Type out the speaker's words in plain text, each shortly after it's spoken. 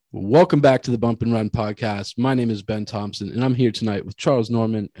Welcome back to the Bump and Run podcast. My name is Ben Thompson, and I'm here tonight with Charles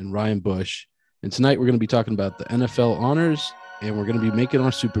Norman and Ryan Bush. And tonight we're going to be talking about the NFL honors, and we're going to be making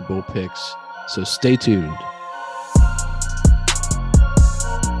our Super Bowl picks. So stay tuned.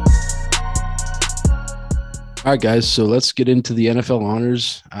 All right, guys. So let's get into the NFL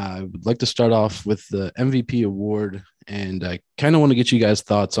honors. I would like to start off with the MVP award, and I kind of want to get you guys'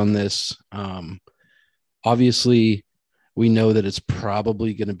 thoughts on this. Obviously, we know that it's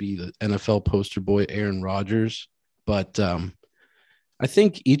probably going to be the NFL poster boy, Aaron Rodgers, but I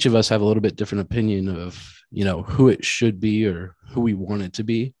think each of us have a little bit different opinion of, who it should be or who we want it to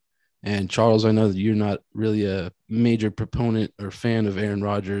be. And Charles, I know that you're not really a major proponent or fan of Aaron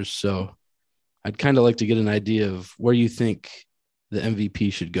Rodgers, so I'd kind of like to get an idea of where you think the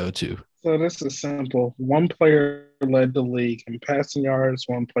MVP should go to. So this is simple. One player led the league in passing yards,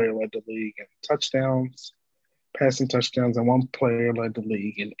 one player led the league in passing touchdowns, and one player led the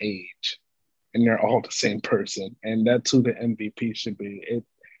league in age. And they're all the same person. And that's who the MVP should be. It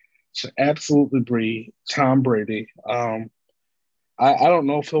should absolutely be Tom Brady. I don't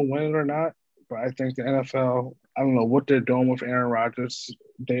know if he'll win it or not, but I think the NFL, I don't know what they're doing with Aaron Rodgers.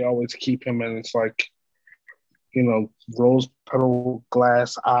 They always keep him in, it's like, rose petal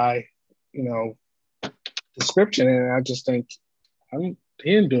glass eye, description. And I just think he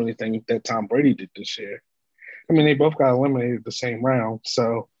didn't do anything that Tom Brady did this year. I mean, they both got eliminated the same round.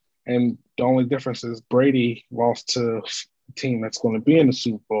 So, and the only difference is Brady lost to a team that's going to be in the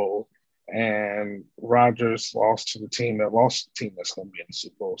Super Bowl, and Rodgers lost to the team that lost the team that's going to be in the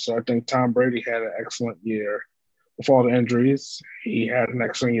Super Bowl. So I think Tom Brady had an excellent year with all the injuries. He had an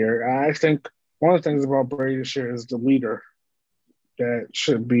excellent year. I think one of the things about Brady this year is the leader that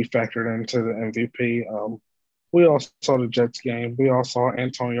should be factored into the MVP. We all saw the Jets game. We all saw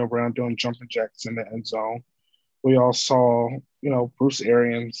Antonio Brown doing jumping jacks in the end zone. We all saw, Bruce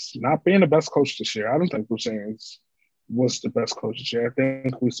Arians not being the best coach this year. I don't think Bruce Arians was the best coach this year. I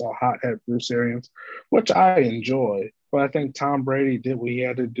think we saw hothead Bruce Arians, which I enjoy. But I think Tom Brady did what he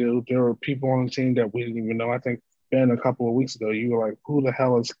had to do. There were people on the team that we didn't even know. I think, Ben, a couple of weeks ago, you were like, who the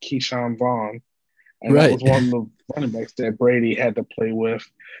hell is Keyshawn Vaughn? And Right. That was one of the running backs that Brady had to play with.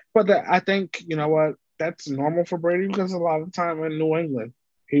 But I think, you know what, that's normal for Brady because a lot of the time in New England,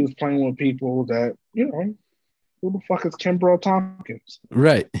 he was playing with people that, who the fuck is Kimbrel Tompkins?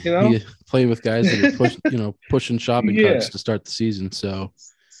 Right. He playing with guys that are pushing shopping Yeah. carts to start the season. So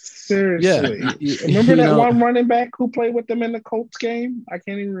seriously. Remember that one running back who played with them in the Colts game? I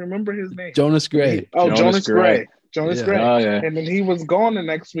can't even remember his name. Jonas Gray. Jonas Gray. Gray. Oh, yeah. And then he was gone the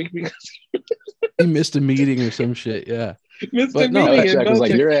next week because he missed a meeting or some shit. Yeah. Missed a meeting. Jack was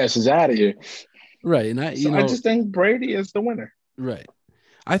like, your ass is out of here. Right. And I just think Brady is the winner. Right.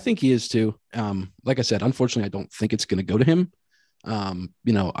 I think he is too. Like I said, unfortunately, I don't think it's going to go to him.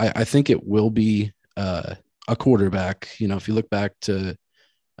 I think it will be a quarterback. If you look back to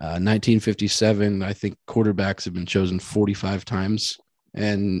 1957, I think quarterbacks have been chosen 45 times.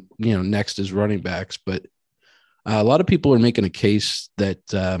 And, next is running backs. But a lot of people are making a case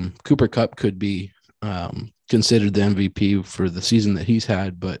that Cooper Kupp could be considered the MVP for the season that he's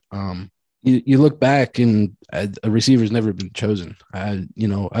had. But you look back and a receiver's never been chosen. I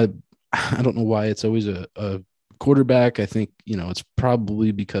don't know why it's always a quarterback. I think, it's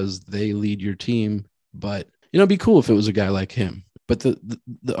probably because they lead your team, but it'd be cool if it was a guy like him. But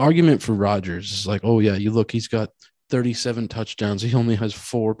the argument for Rodgers is like, oh yeah, you look, he's got 37 touchdowns. He only has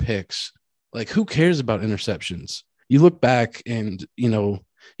 4 picks. Like, who cares about interceptions? You look back and,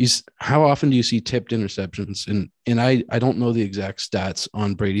 how often do you see tipped interceptions? And I don't know the exact stats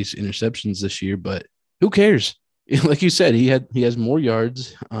on Brady's interceptions this year, but who cares? Like you said, he has more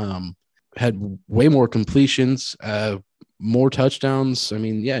yards, had way more completions, more touchdowns. I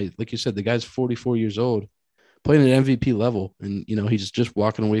mean, yeah, like you said, the guy's 44 years old, playing at MVP level, and he's just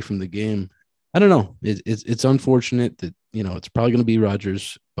walking away from the game. I don't know. It's unfortunate that it's probably going to be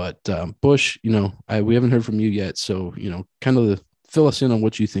Rodgers, but Bush, we haven't heard from you yet, so kind of fill us in on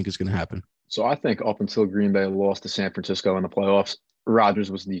what you think is going to happen. So I think up until Green Bay lost to San Francisco in the playoffs,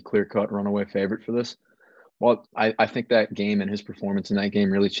 Rodgers was the clear-cut runaway favorite for this. Well, I think that game and his performance in that game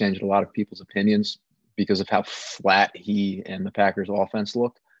really changed a lot of people's opinions because of how flat he and the Packers offense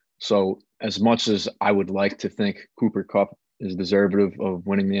looked. So as much as I would like to think Cooper Kupp is deserving of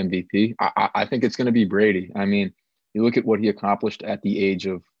winning the MVP, I think it's going to be Brady. I mean, you look at what he accomplished at the age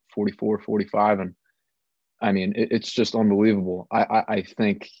of 44, 45, and I mean, it's just unbelievable. I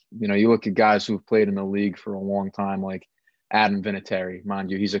think, you look at guys who've played in the league for a long time, like Adam Vinatieri,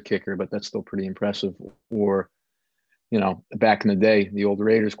 mind you, he's a kicker, but that's still pretty impressive. Or, back in the day, the old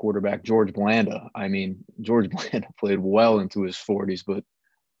Raiders quarterback, George Blanda. I mean, George Blanda played well into his 40s, but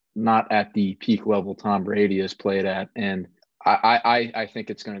not at the peak level Tom Brady has played at. And I think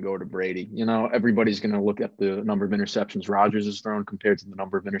it's going to go to Brady. You know, everybody's going to look at the number of interceptions Rodgers has thrown compared to the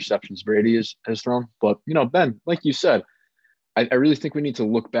number of interceptions Brady has thrown. But, you know, Ben, like you said, I really think we need to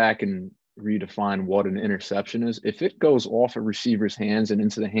look back and redefine what an interception is. If it goes off a receiver's hands and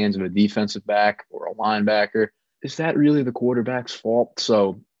into the hands of a defensive back or a linebacker, is that really the quarterback's fault?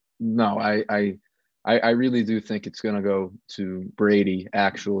 So, no, I really do think it's going to go to Brady,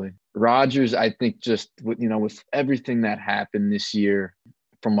 actually. Rodgers, I think just, you know, with everything that happened this year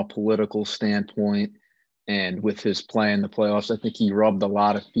from a political standpoint and with his play in the playoffs, I think he rubbed a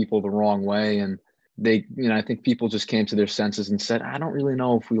lot of people the wrong way. And they, you know, I think people just came to their senses and said, I don't really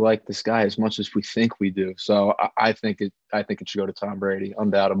know if we like this guy as much as we think we do. So I think it should go to Tom Brady,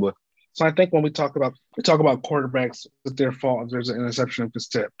 undoubtedly. So I think when we talk about quarterbacks, it's their fault if there's an interception if it's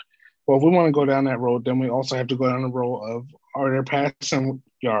tipped. Well, if we want to go down that road, then we also have to go down the road of, are their passing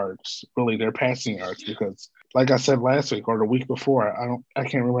yards really their passing yards? Because like I said last week or the week before, I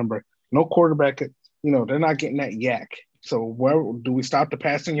can't remember. No quarterback, you know, they're not getting that yak. So where do we stop the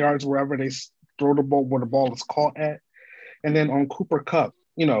passing yards wherever they throw the ball, where the ball is caught at? And then on Cooper Kupp,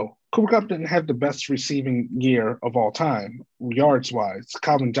 you know, Cooper Kupp didn't have the best receiving year of all time, yards wise.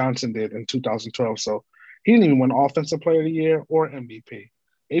 Calvin Johnson did in 2012. So he didn't even win Offensive Player of the Year or MVP.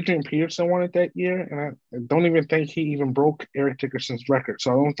 Adrian Peterson won it that year, and I don't even think he even broke Eric Dickerson's record.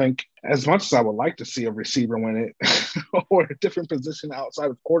 So I don't think, as much as I would like to see a receiver win it or a different position outside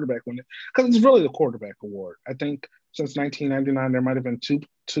of quarterback win it, because it's really the quarterback award. I think since 1999, there might have been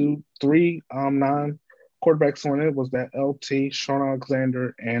three non-quarterbacks win it. Was that LT, Sean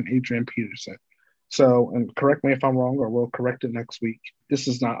Alexander, and Adrian Peterson. So, and correct me if I'm wrong, or we'll correct it next week. This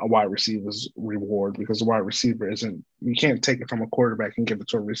is not a wide receiver's reward because the wide receiver isn't, you can't take it from a quarterback and give it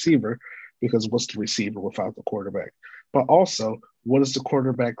to a receiver because what's the receiver without the quarterback? But also, what is the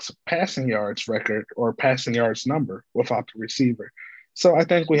quarterback's passing yards record or passing yards number without the receiver? So I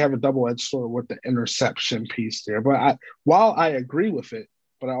think we have a double-edged sword with the interception piece there. But while I agree with it,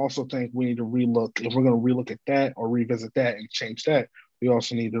 but I also think we need to relook, if we're going to relook at that or revisit that and change that, we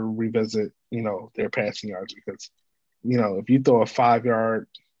also need to revisit, you know, their passing yards because, you know, if you throw a 5-yard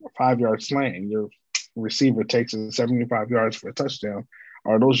slant and your receiver takes it 75 yards for a touchdown,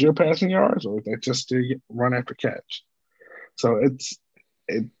 are those your passing yards or is that just the run after catch? So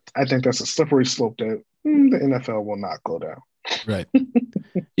I think that's a slippery slope that the NFL will not go down. Right.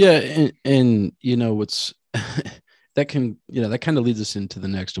 Yeah. And you know, what's that kind of leads us into the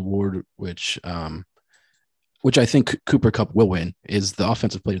next award, which I think Cooper Kupp will win, is the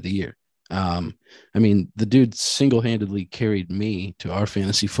Offensive Player of the Year. I mean, the dude single-handedly carried me to our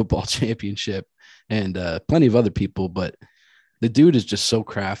fantasy football championship and plenty of other people, but the dude is just so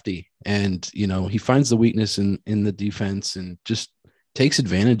crafty and, you know, he finds the weakness in the defense and just takes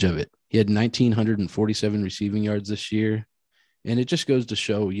advantage of it. He had 1,947 receiving yards this year, and it just goes to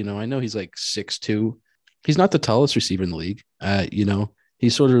show, you know, I know he's like 6'2". He's not the tallest receiver in the league. You know, he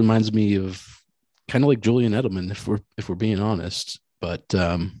sort of reminds me of kind of like Julian Edelman, if we're being honest. But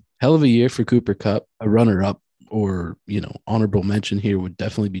hell of a year for Cooper Kupp. A runner-up or, you know, honorable mention here would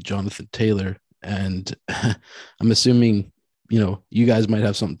definitely be Jonathan Taylor. And I'm assuming, you know, you guys might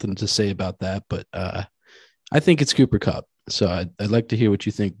have something to say about that, but I think it's Cooper Kupp. So I'd like to hear what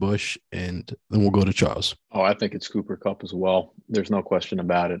you think, Bush, and then we'll go to Charles. Oh, I think it's Cooper Kupp as well. There's no question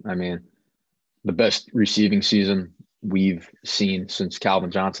about it. I mean, the best receiving season we've seen since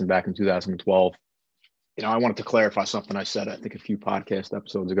Calvin Johnson back in 2012. You know, I wanted to clarify something I said, I think, a few podcast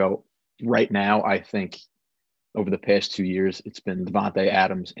episodes ago. Right now, I think over the past 2 years, it's been Davante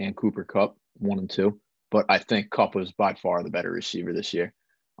Adams and Cooper Kupp, 1 and 2. But I think Kupp was by far the better receiver this year.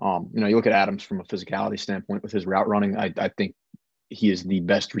 You know, you look at Adams from a physicality standpoint with his route running, I think he is the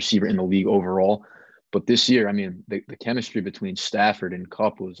best receiver in the league overall. But this year, I mean, the chemistry between Stafford and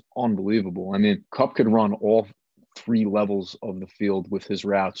Kupp was unbelievable. I mean, Kupp could run all 3 levels of the field with his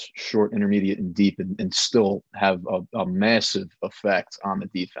routes, short, intermediate, and deep, and still have a massive effect on the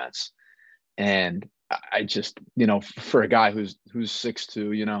defense. And I just, you know, for a guy who's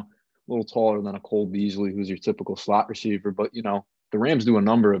 6'2", you know, a little taller than a Cole Beasley, who's your typical slot receiver, but, you know, the Rams do a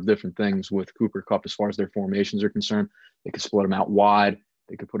number of different things with Cooper Kupp as far as their formations are concerned. They could split him out wide.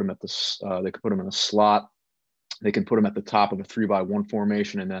 They could put him in a slot. They can put him at the top of a 3-by-1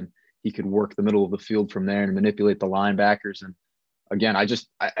 formation, and then he could work the middle of the field from there and manipulate the linebackers. And again,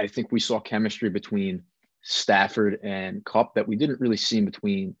 I think we saw chemistry between Stafford and Kupp that we didn't really see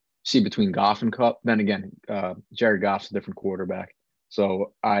between Goff and Kupp. Then again, Jared Goff's a different quarterback.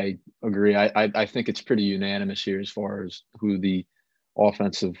 So I agree. I think it's pretty unanimous here as far as who the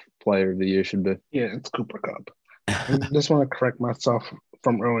Offensive Player of the Year should be. Yeah, it's Cooper Kupp. I just want to correct myself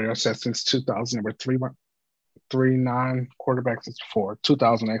from earlier. I said since 2000, there were three non-quarterbacks. It's four.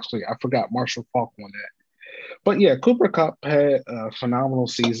 2000, actually. I forgot Marshall Faulk won that. But yeah, Cooper Kupp had a phenomenal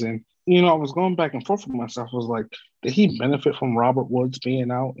season. I was going back and forth with myself. I was like, did he benefit from Robert Woods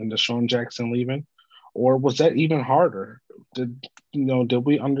being out and Deshaun Jackson leaving? Or was that even harder? Did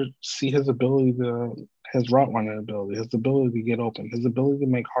we see his ability his route running ability, his ability to get open, his ability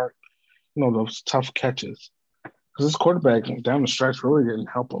to make those tough catches? Because this quarterback down the stretch really didn't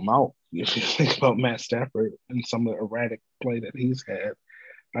help him out. If you think about Matt Stafford and some of the erratic play that he's had,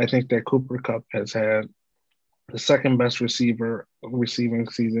 I think that Cooper Kupp has had the second best receiving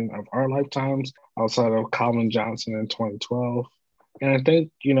season of our lifetimes outside of Calvin Johnson in 2012. And I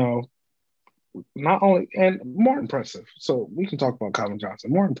think, not only, and more impressive. So we can talk about Calvin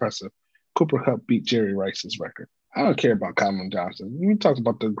Johnson. More impressive, Cooper Kupp beat Jerry Rice's record. I don't care about Calvin Johnson. We talk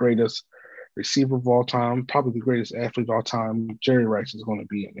about the greatest receiver of all time, probably the greatest athlete of all time. Jerry Rice is going to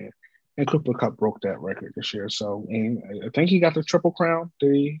be in there. And Cooper Kupp broke that record this year. So, and I think he got the Triple Crown.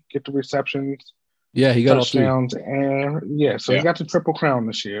 Did he get the receptions? Yeah, he got touchdowns, and he got the Triple Crown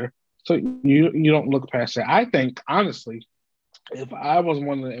this year. So you don't look past that. I think, honestly, if I was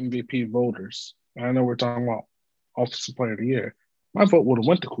one of the MVP voters, and I know we're talking about Offensive Player of the Year, my vote would have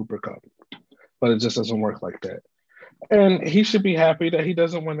went to Cooper Kupp. But it just doesn't work like that. And he should be happy that he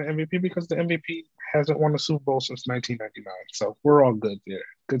doesn't win the MVP because the MVP hasn't won a Super Bowl since 1999. So we're all good there.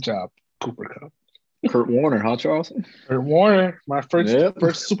 Good job, Cooper Kupp. Kurt Warner, huh, Charles? Kurt Warner, my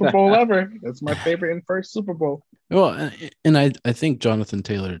first Super Bowl ever. That's my favorite and first Super Bowl. Well, and I think Jonathan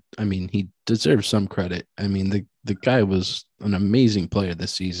Taylor, I mean, he deserves some credit. I mean, the guy was an amazing player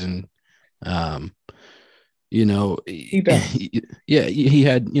this season. He had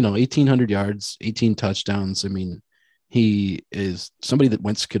 1,800 yards, 18 touchdowns. I mean, he is somebody that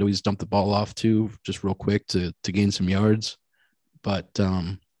Wentz could always dump the ball off to just real quick to gain some yards. But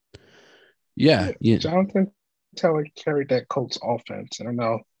Jonathan Taylor carried that Colts offense, and I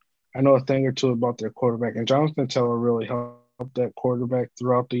know a thing or two about their quarterback. And Jonathan Taylor really helped that quarterback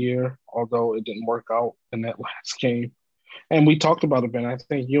throughout the year, although it didn't work out in that last game. And we talked about it, Ben. I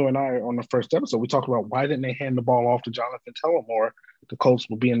think you and I on the first episode, we talked about why didn't they hand the ball off to Jonathan Taylor more? The Colts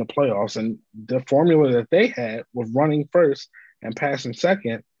would be in the playoffs. And the formula that they had with running first and passing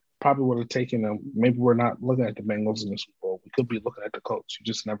second probably would have taken them. Maybe we're not looking at the Bengals in the Super Bowl. We could be looking at the Colts. You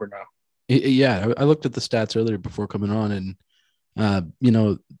just never know. Yeah, I looked at the stats earlier before coming on, and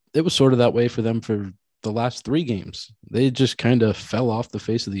it was sort of that way for them for the last three games. They just kind of fell off the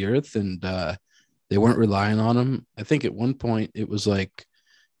face of the earth, and they weren't relying on him. I think at one point it was like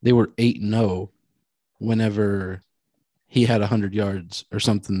they were 8-0 whenever he had 100 yards or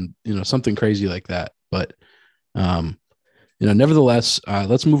something, something crazy like that. But nevertheless,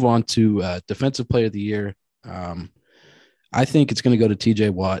 let's move on to Defensive Player of the Year. I think it's going to go to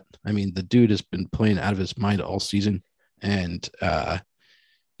TJ Watt. I mean, the dude has been playing out of his mind all season. And,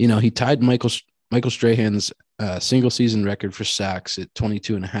 he tied Michael Strahan's single season record for sacks at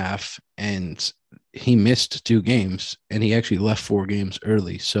 22.5. And he missed 2 games, and he actually left 4 games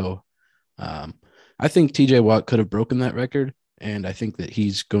early. So I think TJ Watt could have broken that record. And I think that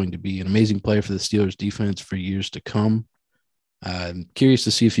he's going to be an amazing player for the Steelers defense for years to come. I'm curious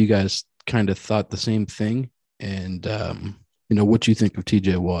to see if you guys kind of thought the same thing. And, what you think of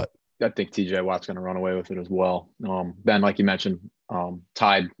TJ Watt? I think TJ Watt's going to run away with it as well. Ben, like you mentioned,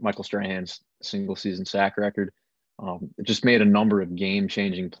 tied Michael Strahan's single season sack record. It just made a number of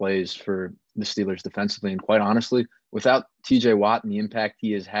game-changing plays for the Steelers defensively. And quite honestly, without TJ Watt and the impact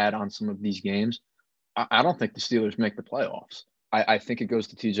he has had on some of these games, I don't think the Steelers make the playoffs. I think it goes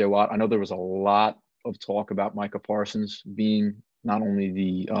to TJ Watt. I know there was a lot of talk about Micah Parsons being not only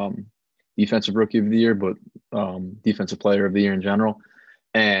the Defensive Rookie of the Year, but Defensive Player of the Year in general.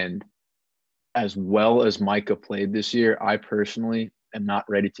 And as well as Micah played this year, I personally am not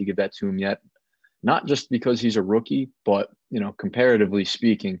ready to give that to him yet. Not just because he's a rookie, but, comparatively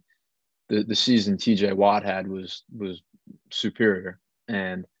speaking, the season TJ Watt had was superior.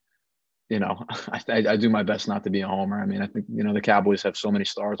 And, I do my best not to be a homer. I mean, I think, the Cowboys have so many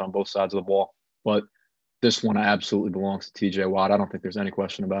stars on both sides of the ball, but this one absolutely belongs to TJ Watt. I don't think there's any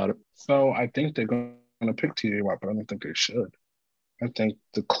question about it. So I think they're going to pick TJ Watt, but I don't think they should. I think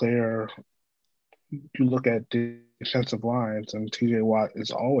you look at defensive lines, and TJ Watt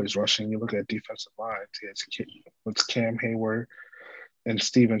is always rushing. You look at defensive lines, he has Cam Hayward and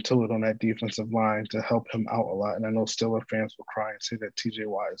Steven Tillett on that defensive line to help him out a lot. And I know Steelers fans will cry and say that TJ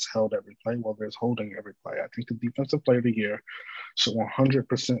Watt is held every play. Well, there's holding every play. I think the Defensive Player of the Year should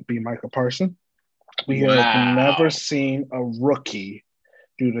 100% be Micah Parsons. We have never seen a rookie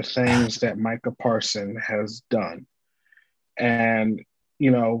do the things that Micah Parsons has done. And,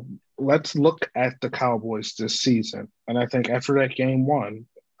 let's look at the Cowboys this season. And I think after that game one,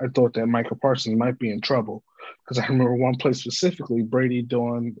 I thought that Michael Parsons might be in trouble because I remember one play specifically, Brady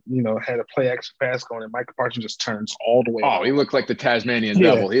doing, had a play action pass going, and Michael Parsons just turns all the way. Oh, he looked like the Tasmanian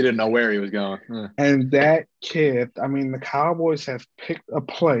Yeah. devil. He didn't know where he was going. And that kid, I mean, the Cowboys have picked a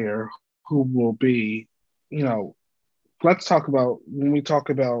player who will be, let's talk about when we talk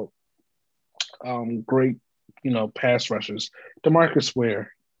about great, pass rushers. DeMarcus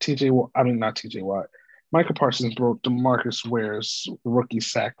Ware, not TJ Watt. Michael Parsons broke DeMarcus Ware's rookie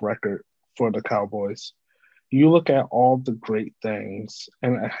sack record for the Cowboys. You look at all the great things,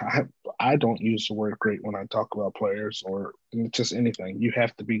 and I don't use the word great when I talk about players or just anything. You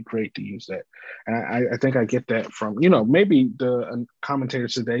have to be great to use that. And I think I get that from, maybe the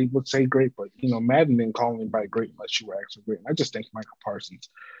commentators today would say great, but, Madden didn't call anybody great unless you were actually great. And I just think Michael Parsons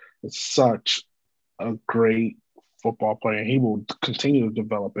is such a great football player, and he will continue to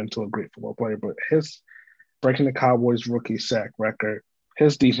develop into a great football player. But his breaking the Cowboys rookie sack record,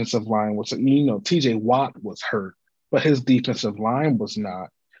 his defensive line was, TJ Watt was hurt, but his defensive line was not.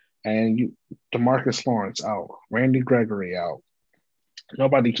 And DeMarcus Lawrence out, Randy Gregory out.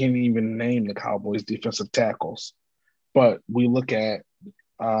 Nobody can even name the Cowboys defensive tackles. But we look at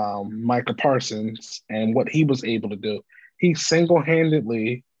Micah Parsons and what he was able to do. He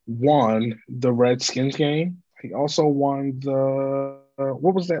single-handedly won the Redskins game. He also won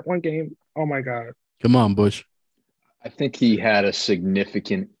what was that one game? Oh, my God. Come on, Bush. I think he had a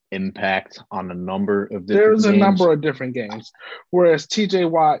significant impact on a number of different There's a games. number of different games. Whereas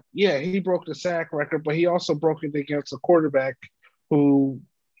TJ Watt, yeah, he broke the sack record, but he also broke it against a quarterback who,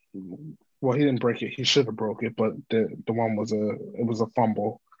 well, he didn't break it. He should have broke it, but the one was a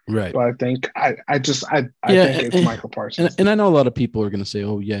fumble. Right. But I think I think it's Michael Parsons. And I know a lot of people are going to say,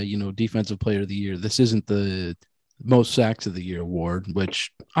 oh, yeah, defensive player of the year. This isn't the most sacks of the year award,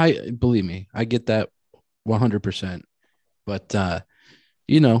 which believe me, I get that 100%. But,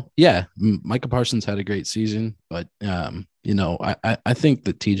 Michael Parsons had a great season, but, I think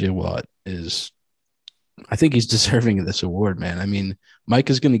that TJ Watt I think he's deserving of this award, man. I mean, Mike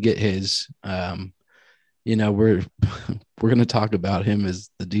is going to get his. We're going to talk about him as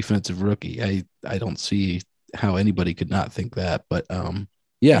the defensive rookie. I don't see how anybody could not think that, but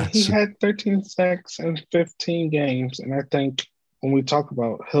he had 13 sacks in 15 games, and I think when we talk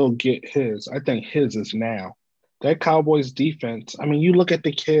about he'll get his, I think his is now. That Cowboys defense, I mean, you look at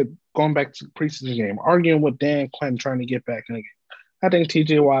the kid going back to the preseason game, arguing with Dan Quinn trying to get back in the game. I think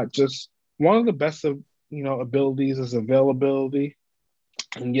TJ Watt just one of the best of abilities is availability.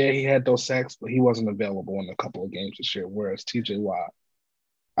 And yeah, he had those sacks, but he wasn't available in a couple of games this year, whereas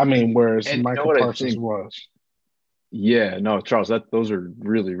Michael Parsons was. Yeah, no, Charles, those are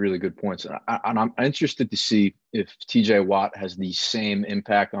really, really good points. And I'm interested to see if TJ Watt has the same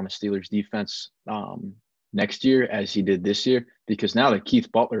impact on the Steelers defense next year as he did this year, because now that Keith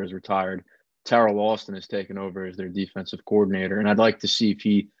Butler is retired, Terrell Austin has taken over as their defensive coordinator. And I'd like to see if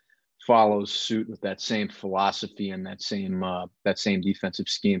he follows suit with that same philosophy and that same defensive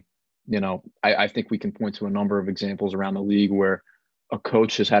scheme. I think we can point to a number of examples around the league where a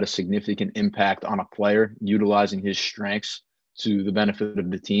coach has had a significant impact on a player, utilizing his strengths to the benefit of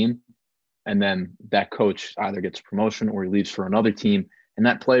the team. And then that coach either gets a promotion or he leaves for another team, and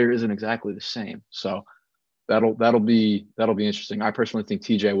that player isn't exactly the same. So that'll be interesting. I personally think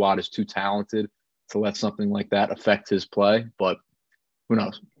TJ Watt is too talented to let something like that affect his play, but who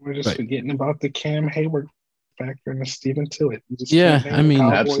knows? We're just forgetting about the Cam Hayward factor and the Stephen Tuitt. I mean,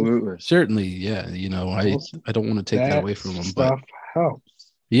 absolutely, certainly, yeah. I don't want to take that away from him, but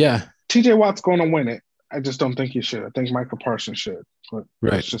helps. Yeah, TJ Watt's going to win it. I just don't think he should. I think Michael Parsons should. But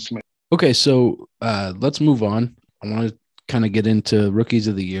that's just me. Okay, so let's move on. I want to kind of get into rookies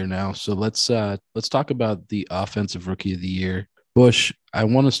of the year now. So let's talk about the offensive rookie of the year. Bush, I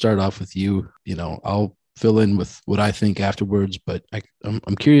want to start off with you. I'll fill in with what I think afterwards, but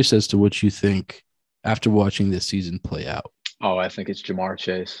I'm curious as to what you think after watching this season play out. Oh, I think it's Ja'Marr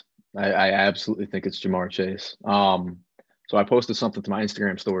Chase. I absolutely think it's Ja'Marr Chase. So I posted something to my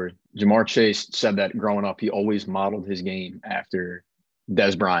Instagram story. Ja'Marr Chase said that growing up, he always modeled his game after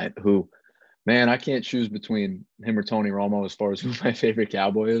Dez Bryant, who, man, I can't choose between him or Tony Romo as far as who my favorite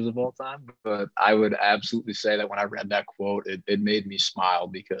Cowboy is of all time. But I would absolutely say that when I read that quote, it made me smile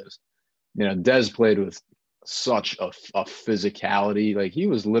because, Dez played with such a physicality. Like, he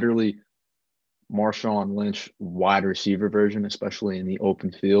was literally Marshawn Lynch wide receiver version, especially in the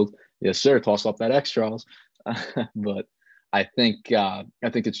open field. Yes, sir. Toss up that X, Charles. But I think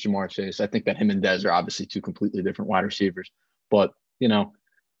it's Ja'Marr Chase. I think that him and Dez are obviously two completely different wide receivers. But,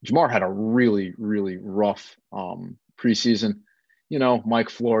 Ja'Marr had a really, really rough preseason. Mike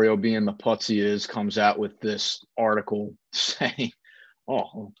Florio, being the putz he is, comes out with this article saying,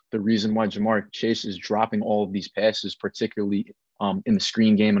 oh, the reason why Ja'Marr Chase is dropping all of these passes, particularly in the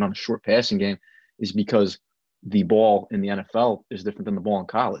screen game and on the short passing game, is because the ball in the NFL is different than the ball in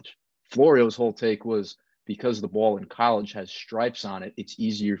college. Florio's whole take was because the ball in college has stripes on it, it's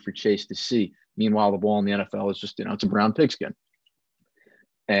easier for Chase to see. Meanwhile, the ball in the NFL is just, it's a brown pigskin.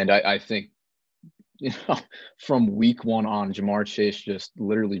 And I think, from week one on, Ja'Marr Chase just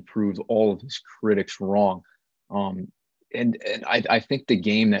literally proved all of his critics wrong. And I think the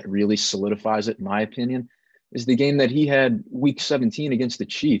game that really solidifies it, in my opinion, is the game that he had week 17 against the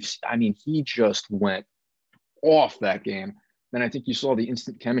Chiefs. I mean, he just went off that game. Then I think you saw the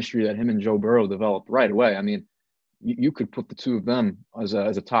instant chemistry that him and Joe Burrow developed right away. I mean, you could put the two of them as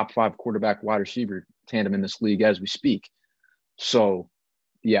a top 5 quarterback wide receiver tandem in this league as we speak. So,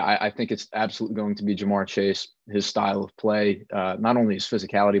 yeah, I think it's absolutely going to be Ja'Marr Chase, his style of play, not only his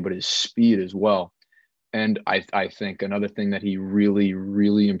physicality, but his speed as well. And I think another thing that he really,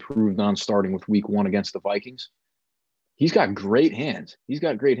 really improved on starting with week 1 against the Vikings, he's got great hands.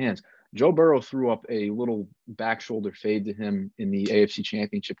 Joe Burrow threw up a little back shoulder fade to him in the AFC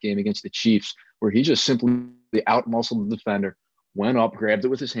Championship game against the Chiefs, where he just simply out-muscled the defender, went up, grabbed it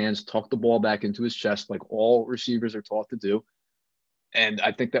with his hands, tucked the ball back into his chest like all receivers are taught to do. And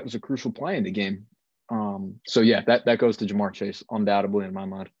I think that was a crucial play in the game. So, yeah, that goes to Ja'Marr Chase, undoubtedly, in my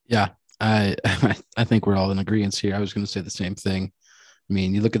mind. Yeah, I think we're all in agreement here. I was going to say the same thing. I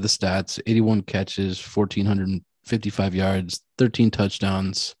mean, you look at the stats, 81 catches, 1,455 yards, 13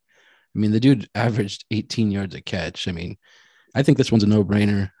 touchdowns. I mean, the dude averaged 18 yards a catch. I mean, I think this one's a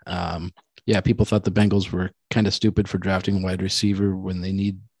no-brainer. Yeah, people thought the Bengals were kind of stupid for drafting a wide receiver when they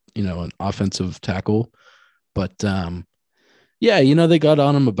need, an offensive tackle. But, yeah, they got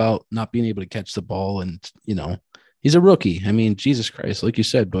on him about not being able to catch the ball. And, he's a rookie. I mean, Jesus Christ, like you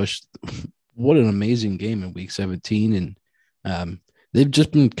said, Bush, what an amazing game in week 17. And they've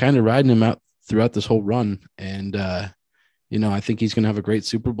just been kind of riding him out throughout this whole run. And, I think he's going to have a great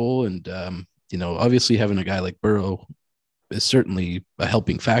Super Bowl. And, obviously having a guy like Burrow is certainly a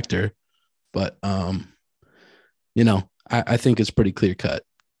helping factor. But, I think it's pretty clear cut.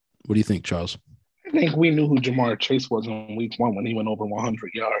 What do you think, Charles? I think we knew who Ja'Marr Chase was in week 1 when he went over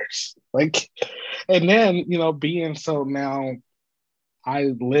 100 yards. And then, being so now,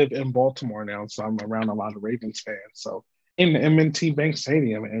 I live in Baltimore now, so I'm around a lot of Ravens fans. So in the M&T Bank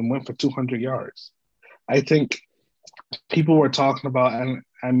Stadium and went for 200 yards. I think people were talking about, and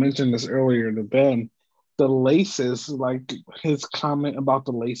I mentioned this earlier to Ben, the laces, like his comment about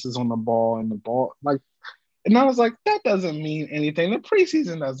the laces on the ball and the ball, and I was like, that doesn't mean anything. The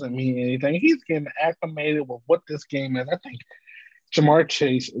preseason doesn't mean anything. He's getting acclimated with what this game is. I think Ja'Marr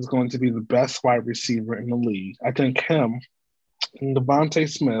Chase is going to be the best wide receiver in the league. I think him and Devontae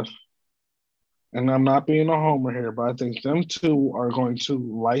Smith, and I'm not being a homer here, but I think them two are going to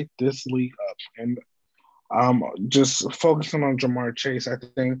light this league up. And just focusing on Ja'Marr Chase, I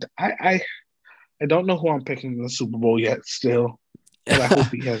think I don't know who I'm picking in the Super Bowl yet still, but I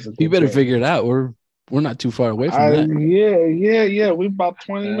hope he has a good You better game. figure it out. We're not too far away from that. Yeah. We're about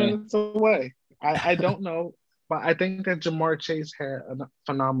 20 minutes away. I don't know, but I think that Ja'Marr Chase had a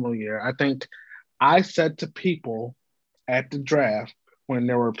phenomenal year. I think I said to people at the draft, when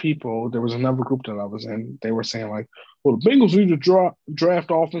there was another group that I was in, they were saying well, the Bengals need to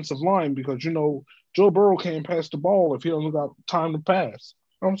draft offensive line because, Joe Burrow can't pass the ball if he doesn't got time to pass.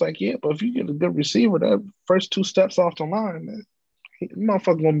 I was like, yeah, but if you get a good receiver, that first 2 steps off the line,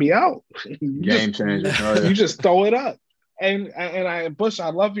 motherfucker gonna be out. Game changer. You just throw it up. And Bush, I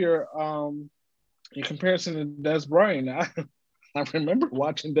love your comparison to Des Bryant. I remember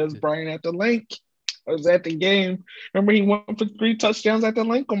watching Des Bryant at the Link. I was at the game. Remember he went for 3 touchdowns at the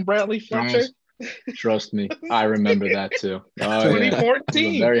Link on Bradley Fletcher? Trust me, I remember that too.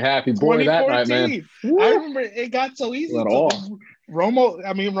 2014. Yeah. Very happy boy that night, man. I remember it got so easy.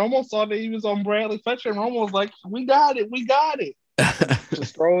 Romo saw that he was on Bradley Fletcher, and Romo was like, we got it.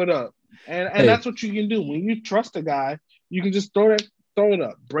 Just throw it up. And that's what you can do. When you trust a guy, you can just throw it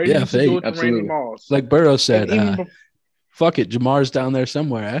up. Brady used to do it to Randy Moss. Like Burrow said, fuck it, Jamar's down there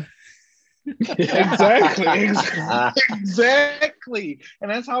somewhere, eh? Exactly.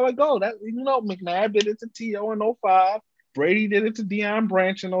 And that's how it goes. McNabb did it to T.O. in 05. Brady did it to Deion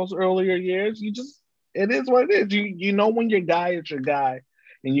Branch in those earlier years. It is what it is. You know when your guy is your guy,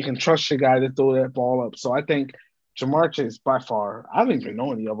 and you can trust your guy to throw that ball up. So I think Ja'Marr Chase, by far, I don't even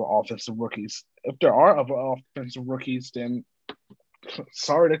know any other offensive rookies. If there are other offensive rookies, then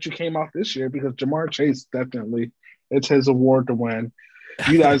sorry that you came out this year, because Ja'Marr Chase definitely, it's his award to win.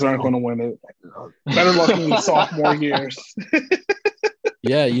 You guys aren't going to win it. Better luck in your sophomore years.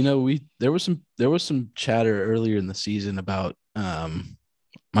 Yeah, there was some chatter earlier in the season about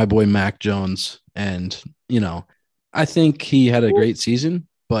my boy Mac Jones, and I think he had a great season,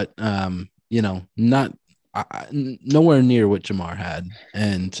 but not nowhere near what Jamar had.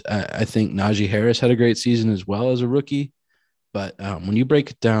 And I think Najee Harris had a great season as well as a rookie, but when you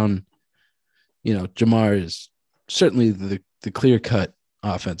break it down, Jamar is certainly the clear cut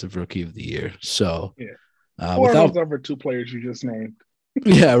offensive rookie of the year. So yeah, who are those other two players you just named?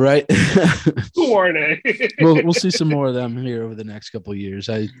 Yeah, right. Who are they? We'll see some more of them here over the next couple of years.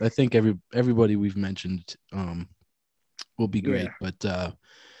 I think everybody we've mentioned will be great. Yeah.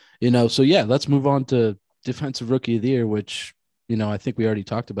 But so yeah, let's move on to defensive rookie of the year, which I think we already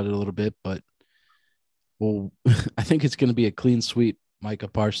talked about it a little bit, but I think it's going to be a clean sweep. Micah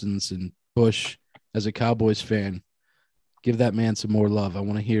Parsons and Bush, as a Cowboys fan, give that man some more love. I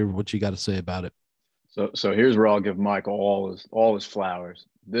want to hear what you got to say about it. So here's where I'll give Michael all his flowers.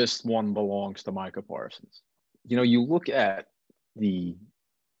 This one belongs to Micah Parsons. You look at the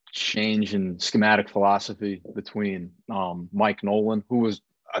change in schematic philosophy between Mike Nolan, who was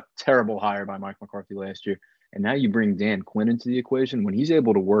a terrible hire by Mike McCarthy last year, and now you bring Dan Quinn into the equation. When he's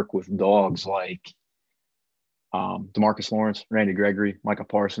able to work with dogs like DeMarcus Lawrence, Randy Gregory, Micah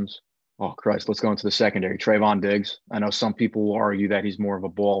Parsons. Oh, Christ, let's go into the secondary. Trayvon Diggs. I know some people will argue that he's more of a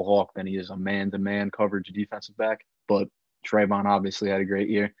ball hawk than he is a man-to-man coverage defensive back, but Trayvon obviously had a great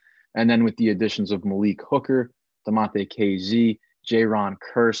year. And then with the additions of Malik Hooker, DeMonte KZ, Jaron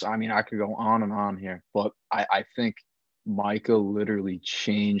Kearse, I mean, I could go on and on here, but I think Micah literally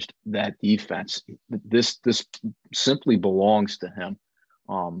changed that defense. This simply belongs to him.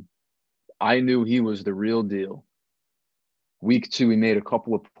 I knew he was the real deal. Week 2, he made a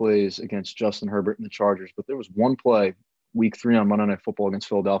couple of plays against Justin Herbert and the Chargers, but there was one play, week 3 on Monday Night Football against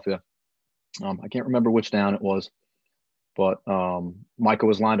Philadelphia. I can't remember which down it was, but Micah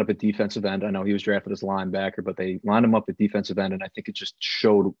was lined up at defensive end. I know he was drafted as linebacker, but they lined him up at defensive end, and I think it just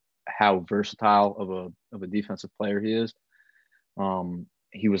showed how versatile of a defensive player he is.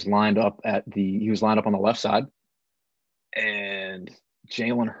 He was lined up on the left side, and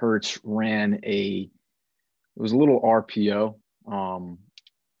Jalen Hurts ran it was a little RPO,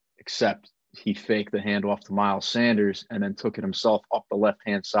 except he faked the handoff to Miles Sanders and then took it himself up the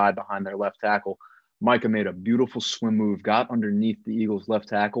left-hand side behind their left tackle. Micah made a beautiful swim move, got underneath the Eagles' left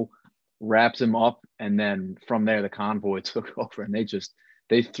tackle, wrapped him up, and then from there the convoy took over, and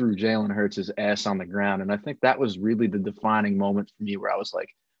they threw Jalen Hurts' ass on the ground. And I think that was really the defining moment for me where I was like,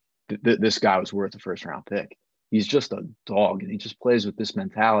 this guy was worth a first-round pick. He's just a dog, and he just plays with this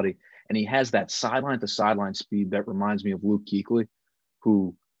mentality. And he has that sideline-to-sideline speed that reminds me of Luke Kuechly,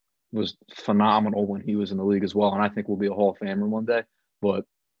 who was phenomenal when he was in the league as well, and I think will be a Hall of Famer one day. But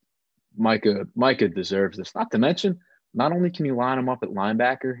Micah deserves this. Not to mention, not only can you line him up at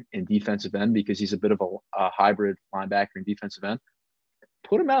linebacker and defensive end because he's a bit of a hybrid linebacker and defensive end,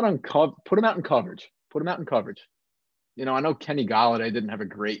 put him out in coverage. I know Kenny Golladay didn't have a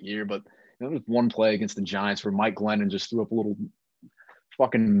great year, but there was one play against the Giants where Mike Glennon just threw up a little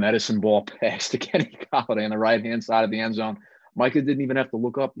fucking medicine ball pass to Kenny Golladay on the right-hand side of the end zone. Micah didn't even have to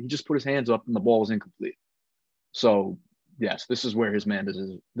look up. He just put his hands up and the ball was incomplete. So, yes, this is where this man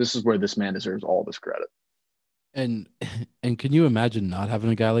deserves all this credit. And can you imagine not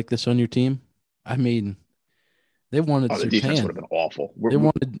having a guy like this on your team? I mean, they wanted Surtain. The defense would have been awful. They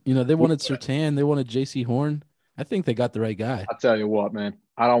wanted Surtain. They wanted J.C. Horn. I think they got the right guy. I'll tell you what, man.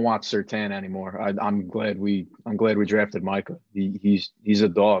 I don't want Surtain anymore. I'm glad we drafted Micah. He's a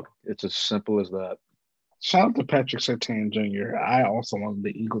dog. It's as simple as that. Shout out to Patrick Surtain Jr. I also wanted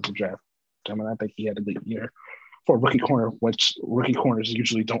the Eagles to draft him, and I think he had a good year for a rookie corner, which rookie corners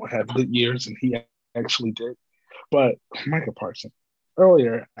usually don't have good years, and he actually did. But Micah Parsons,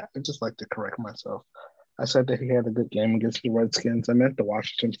 earlier, I'd just like to correct myself. I said that he had a good game against the Redskins. I meant the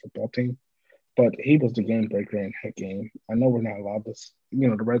Washington football team, but he was the game breaker in that game. I know we're not allowed to,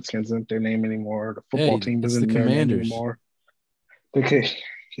 the Redskins isn't their name anymore. The football team isn't their name anymore.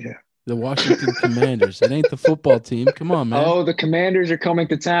 Yeah. The Washington Commanders. It ain't the football team. Come on, man. Oh, the Commanders are coming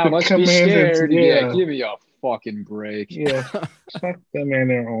to town. Let's be scared. Yeah, give me a fucking break. Yeah, fuck them and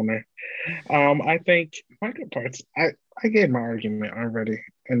their owner. I think Micah Parsons, I gave my argument already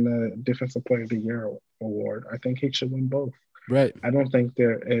in the Defensive Player of the Year award. I think he should win both. Right. I don't think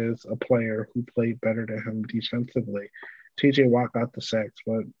there is a player who played better than him defensively. TJ Watt got the sacks,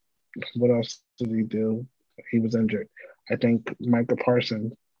 but what else did he do? He was injured. I think Micah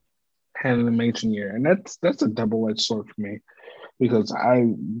Parsons had an amazing year, and that's a double-edged sword for me because I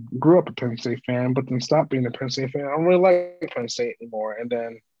grew up a Penn State fan, but then stopped being a Penn State fan. I don't really like Penn State anymore. And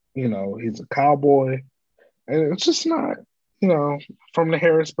then he's a Cowboy, and it's just not from the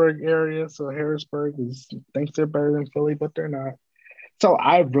Harrisburg area. So Harrisburg thinks they're better than Philly, but they're not. So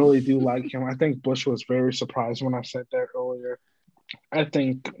I really do like him. I think Bush was very surprised when I said that earlier. I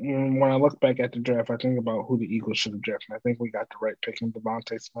think when I look back at the draft, I think about who the Eagles should have drafted. I think we got the right pick in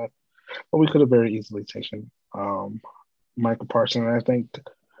Devontae Smith, but we could have very easily taken Michael Parsons. And I think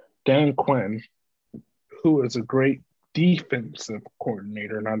Dan Quinn, who is a great defensive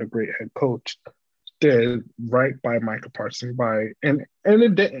coordinator, not a great head coach, did right by Michael Parsons and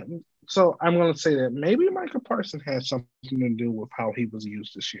it didn't. So I'm going to say that maybe Michael Parsons had something to do with how he was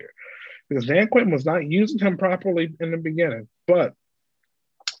used this year, because Dan Quinn was not using him properly in the beginning, but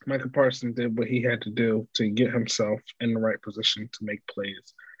Michael Parsons did what he had to do to get himself in the right position to make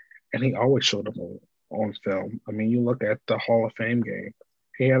plays, and he always showed up on film. I mean, you look at the Hall of Fame game;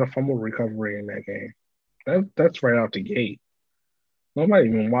 he had a fumble recovery in that game. That's right out the gate. Nobody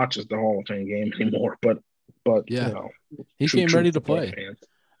even watches the Hall of Fame game anymore, but yeah, he came ready to play. Fans.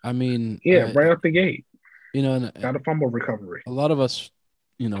 I mean, right out the gate. And got a fumble recovery. A lot of us,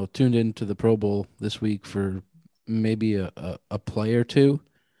 tuned into the Pro Bowl this week for maybe a play or two,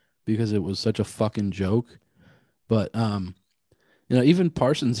 because it was such a fucking joke. But even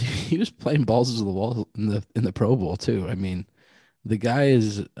Parsons, he was playing balls to the wall in the Pro Bowl too. I mean, the guy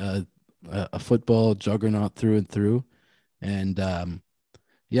is a football juggernaut through and through, and the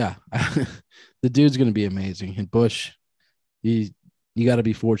dude's gonna be amazing. And Bush, you got to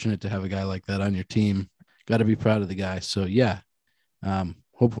be fortunate to have a guy like that on your team. Got to be proud of the guy. So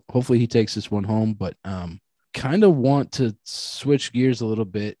hopefully he takes this one home. But kind of want to switch gears a little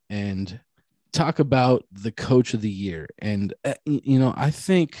bit and talk about the coach of the year. And I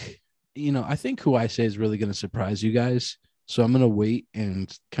think who I say is really going to surprise you guys. So I'm going to wait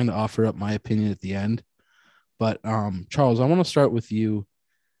and kind of offer up my opinion at the end. But Charles, I want to start with you.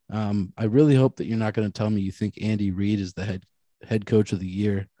 I really hope that you're not going to tell me you think Andy Reid is the head coach of the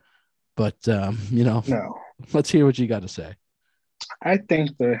year, but no. Let's hear what you got to say. I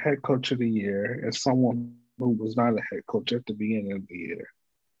think the head coach of the year is someone who was not a head coach at the beginning of the year,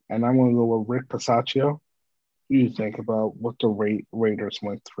 and I'm going to go with Rick Passaccio. You think about what the Raiders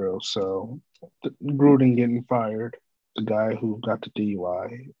went through. So Gruden getting fired, the guy who got the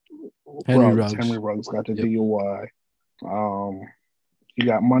DUI, Henry Ruggs got the DUI. You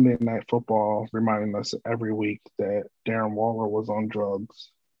got Monday Night Football reminding us every week that Darren Waller was on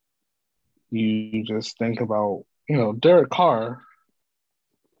drugs. You just think about, Derek Carr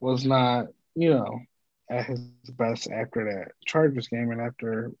was not, at his best after that Chargers game and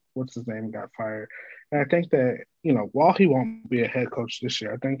after what's his name got fired. And I think that, while he won't be a head coach this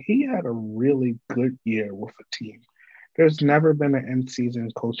year, I think he had a really good year with a team. There's never been an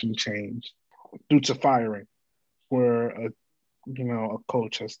in-season coaching change due to firing where a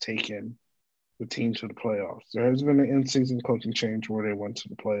coach has taken the team to the playoffs. There has been an in-season coaching change where they went to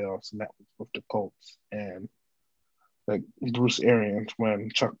the playoffs, and that was with the Colts and like Bruce Arians when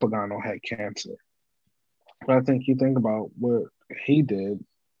Chuck Pagano had cancer. But I think you think about what he did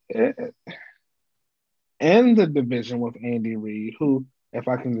and the division with Andy Reid, who, if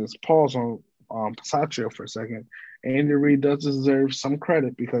I can just pause on Passaccio for a second, Andy Reid does deserve some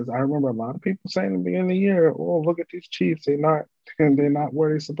credit, because I remember a lot of people saying in the beginning of the year, "Oh, look at these Chiefs, they're not where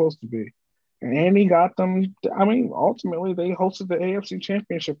they're supposed to be." And Andy got them. I mean, ultimately, they hosted the AFC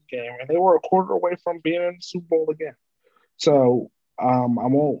Championship game, and they were a quarter away from being in the Super Bowl again. So I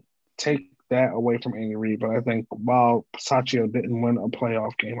won't take that away from Andy Reid, but I think while Passaccio didn't win a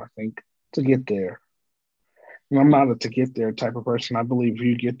playoff game, I think to get there, and I'm not a to get there type of person. I believe if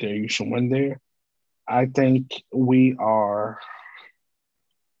you get there, you should win there. I think we were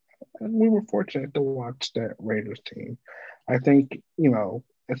fortunate to watch that Raiders team. I think,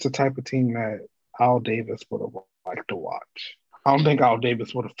 it's the type of team that Al Davis would have liked to watch. I don't think Al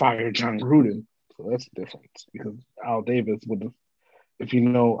Davis would have fired John Gruden. So that's the difference, because Al Davis would have, if you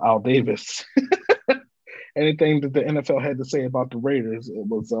know Al Davis, anything that the NFL had to say about the Raiders, it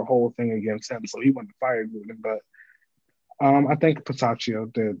was a whole thing against him. So he wouldn't have fired Gruden. But I think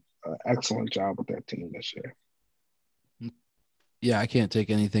Passaccio did an excellent job with that team this year. Yeah, I can't take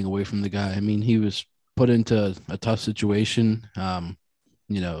anything away from the guy. I mean, he was put into a tough situation,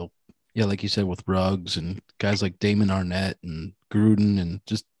 like you said, with Ruggs and guys like Damon Arnett and Gruden and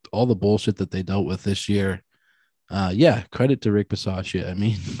just all the bullshit that they dealt with this year. Credit to Rick Passaccio. I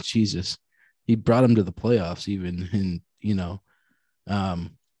mean, Jesus, he brought him to the playoffs even, and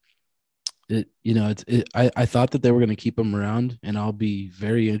I thought that they were going to keep him around, and I'll be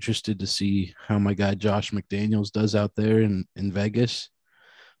very interested to see how my guy Josh McDaniels does out there in Vegas.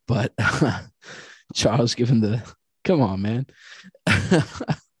 But Charles, given the come on, man.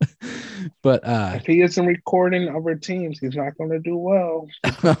 But if he isn't recording other teams, he's not going to do well.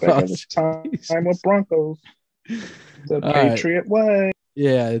 Back at his time with Broncos, the Patriot way.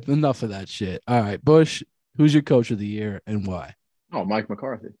 Yeah, enough of that shit. All right, Bush, who's your coach of the year and why? Oh, Mike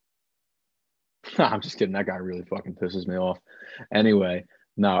McCarthy. I'm just kidding. That guy really fucking pisses me off. Anyway,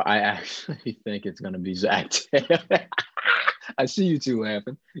 no, I actually think it's going to be Zach Taylor. I see you two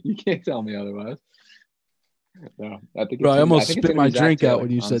laughing. You can't tell me otherwise. No, I think. Bro, I almost spit my drink out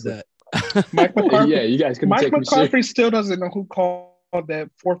when you said that. Mike McCarthy. Yeah, you guys can. Mike McCarthy still doesn't know who called that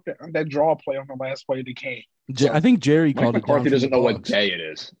draw play on the last play of the game. I think Jerry called it. Mike McCarthy doesn't know what day it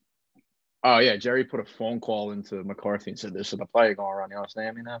is. Oh yeah, Jerry put a phone call into McCarthy and said, "This is the play going on. You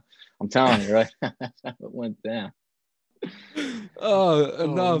understand me now? I'm telling you, right? That's how it went down."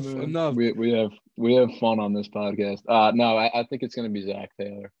 Enough. We have fun on this podcast. No, I think it's going to be Zach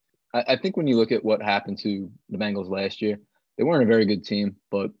Taylor. I think when you look at what happened to the Bengals last year, they weren't a very good team,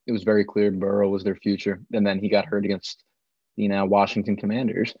 but it was very clear Burrow was their future. And then he got hurt against the Washington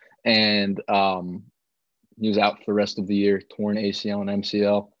Commanders, and he was out for the rest of the year, torn ACL and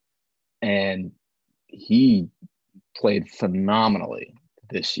MCL, and he played phenomenally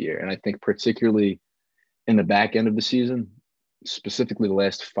this year. And I think particularly in the back end of the season, specifically the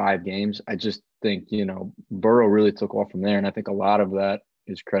last 5 games, I just think, Burrow really took off from there. And I think a lot of that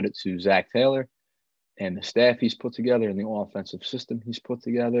is credit to Zach Taylor and the staff he's put together and the offensive system he's put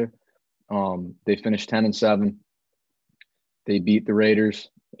together. They finished 10-7. They beat the Raiders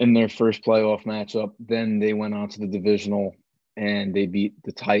in their first playoff matchup. Then they went on to the divisional and they beat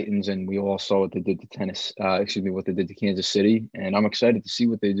the Titans. And we all saw what they did to what they did to Kansas City. And I'm excited to see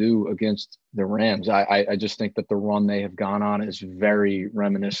what they do against the Rams. I just think that the run they have gone on is very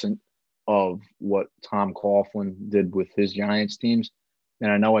reminiscent of what Tom Coughlin did with his Giants teams.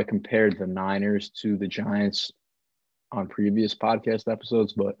 And I know I compared the Niners to the Giants on previous podcast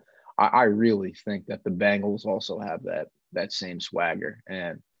episodes, but I really think that the Bengals also have that same swagger.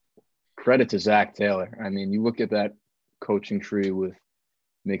 And credit to Zach Taylor. I mean, you look at that coaching tree with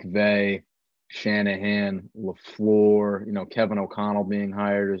McVay, Shanahan, LaFleur, Kevin O'Connell being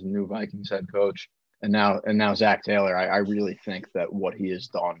hired as the new Vikings head coach, and now Zach Taylor. I really think that what he has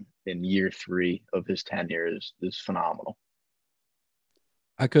done in year 3 of his tenure is phenomenal.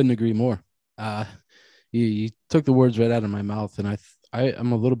 I couldn't agree more. You took the words right out of my mouth, and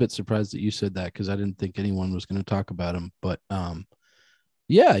I'm a little bit surprised that you said that because I didn't think anyone was going to talk about him. But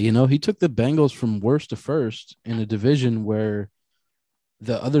yeah, he took the Bengals from worst to first in a division where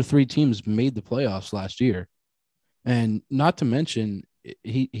the other 3 teams made the playoffs last year, and not to mention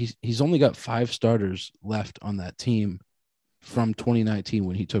he's only got 5 starters left on that team from 2019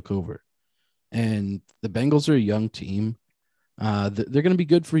 when he took over, and the Bengals are a young team. They're going to be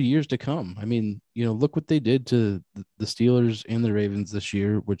good for years to come. I mean, look what they did to the Steelers and the Ravens this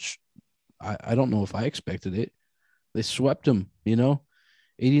year, which I don't know if I expected it. They swept them,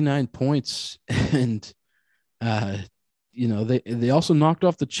 89 points. And, they also knocked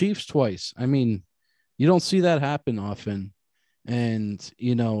off the Chiefs twice. I mean, you don't see that happen often. And,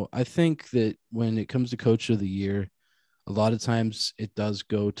 I think that when it comes to coach of the year, a lot of times it does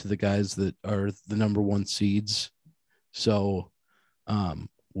go to the guys that are the number 1 seeds. So,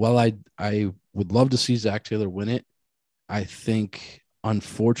 while I would love to see Zach Taylor win it, I think,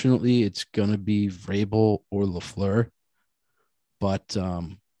 unfortunately, it's going to be Vrabel or LaFleur. But,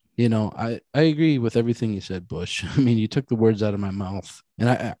 I agree with everything you said, Bush. I mean, you took the words out of my mouth.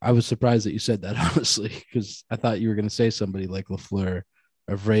 And I was surprised that you said that, honestly, because I thought you were going to say somebody like LaFleur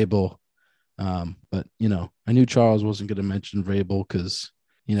or Vrabel. But, I knew Charles wasn't going to mention Vrabel because,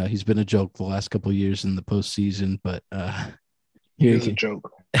 he's been a joke the last couple of years in the postseason. But he's a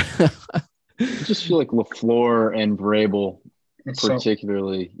joke. I just feel like LaFleur and Vrabel,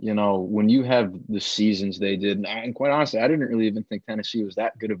 particularly, when you have the seasons they did, and quite honestly, I didn't really even think Tennessee was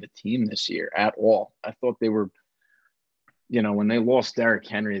that good of a team this year at all. I thought they were, when they lost Derrick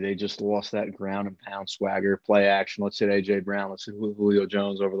Henry, they just lost that ground and pound swagger, play action. Let's hit A.J. Brown. Let's hit Julio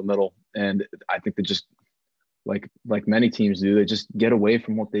Jones over the middle. And I think they just, like many teams do, they just get away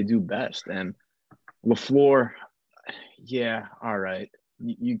from what they do best. And LaFleur, yeah, all right.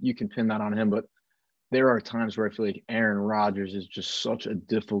 You can pin that on him, but there are times where I feel like Aaron Rodgers is just such a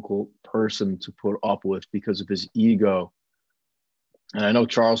difficult person to put up with because of his ego. And I know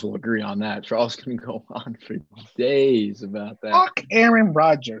Charles will agree on that. Charles can go on for days about that. Fuck Aaron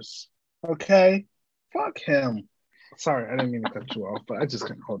Rodgers, okay? Fuck him. Sorry, I didn't mean to cut you off, but I just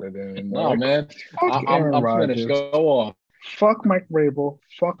couldn't hold it in anymore. No, man. I'm finished. Go on. Fuck Mike Vrabel.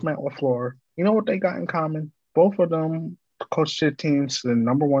 Fuck Matt LaFleur. You know what they got in common? Both of them coached their teams to the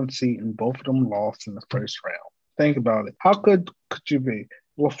number 1 seed, and both of them lost in the first round. Think about it. How good could you be?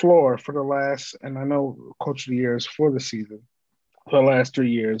 LaFleur for the last, and I know Coach of the Year is for the season, for the last 3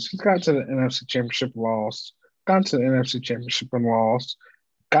 years, he's gotten to the NFC Championship, lost, gotten to the NFC Championship and lost,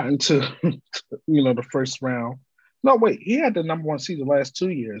 gotten to, the first round. No, wait, he had the number one seed the last 2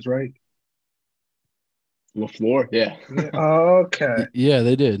 years, right? LaFleur, yeah. Okay. Yeah,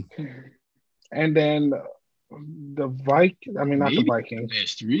 they did. And then the not the Vikings. The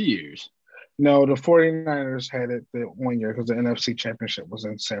last 3 years. No, the 49ers had it the 1 year because the NFC Championship was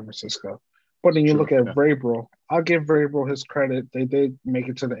in San Francisco. But then you look at Vrabel. I'll give Vrabel his credit. They did make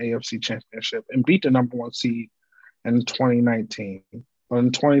it to the AFC Championship and beat the number one seed in 2019. But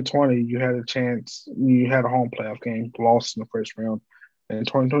in 2020, you had a chance. You had a home playoff game, lost in the first round. In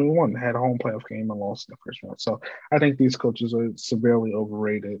 2021, had a home playoff game and lost in the first round. So I think these coaches are severely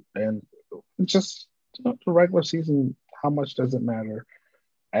overrated. And just the regular season, how much does it matter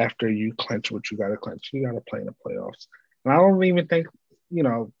after you clinch what you got to clinch? You got to play in the playoffs. And I don't even think,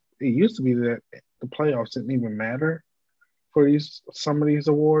 it used to be that the playoffs didn't even matter for some of these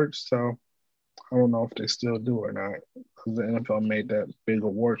awards. So I don't know if they still do or not, because the NFL made that big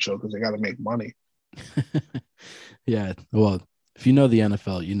award show because they got to make money. Yeah, well, if you know the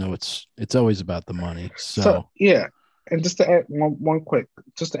NFL, you know it's always about the money. So yeah, and just to add one quick,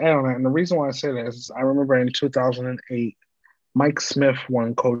 just to add on that, and the reason why I say that is I remember in 2008, Mike Smith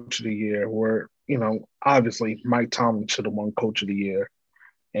won Coach of the Year, where obviously Mike Tomlin should have won Coach of the Year,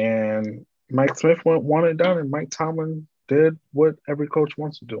 and Mike Smith won it done, and Mike Tomlin did what every coach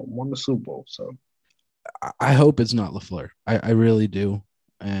wants to do, won the Super Bowl. So I hope it's not LaFleur. I really do,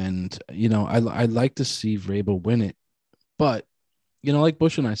 and I'd like to see Vrabel win it, but like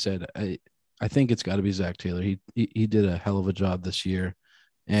Bush and I said, I think it's got to be Zach Taylor. He did a hell of a job this year,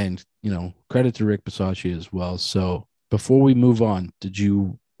 and credit to Rick Bisaccia as well. So before we move on, did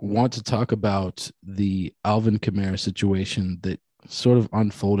you want to talk about the Alvin Kamara situation that sort of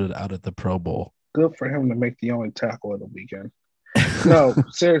unfolded out at the Pro Bowl? Good for him to make the only tackle of the weekend. No,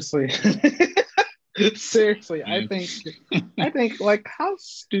 seriously. Seriously, I think like how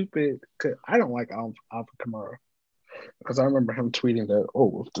stupid I don't like Alvin Kamara. Because I remember him tweeting that,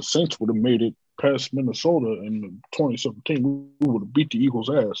 if the Saints would have made it past Minnesota in 2017, we would have beat the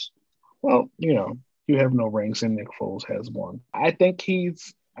Eagles' ass. Well, you have no rings, and Nick Foles has one. I think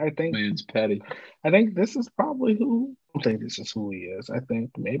man's petty. I think this is probably who. I don't think this is who he is. I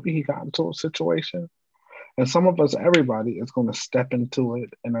think maybe he got into a situation, and some of us, everybody, is going to step into it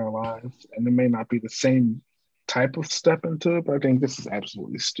in our lives, and it may not be the same type of step into it, but I think this is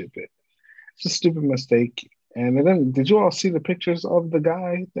absolutely stupid. It's a stupid mistake. And then, did you all see the pictures of the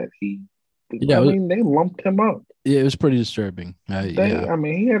guy that he? Yeah, they lumped him up. Yeah, it was pretty disturbing. He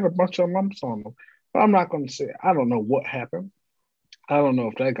had a bunch of lumps on him. But I'm not going to say I don't know what happened. I don't know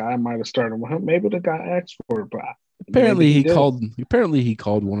if that guy might have started with him. Maybe the guy asked for it, but apparently he called. Apparently he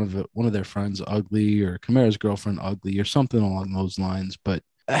called one of their friends ugly, or Kamara's girlfriend ugly, or something along those lines. But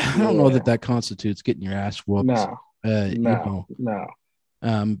I don't know that constitutes getting your ass whooped. No.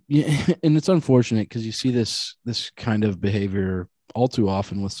 Yeah, and it's unfortunate because you see this kind of behavior all too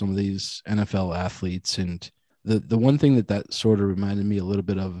often with some of these NFL athletes. And the one thing that sort of reminded me a little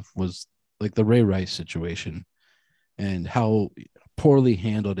bit of was like the Ray Rice situation and how poorly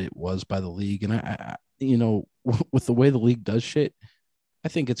handled it was by the league. And I with the way the league does shit, I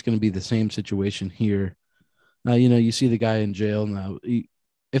think it's going to be the same situation here. You see the guy in jail now.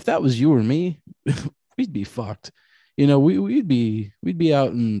 If that was you or me, we'd be fucked. We'd be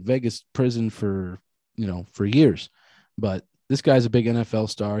out in Vegas prison for years. But this guy's a big NFL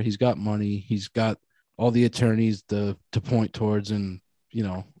star. He's got money. He's got all the attorneys to point towards. And,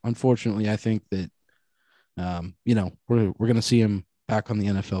 unfortunately, I think that, we're going to see him back on the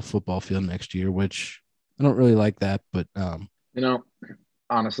NFL football field next year, which I don't really like that. But,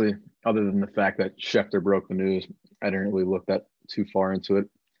 honestly, other than the fact that Schefter broke the news, I didn't really look that too far into it.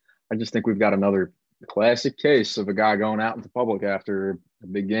 I just think we've got another classic case of a guy going out into public after a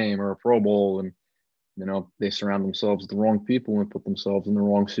big game or a Pro Bowl, and they surround themselves with the wrong people and put themselves in the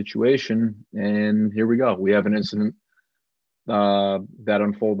wrong situation. And here we go. We have an incident that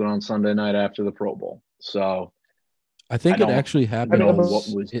unfolded on Sunday night after the Pro Bowl. So I think it actually happened. I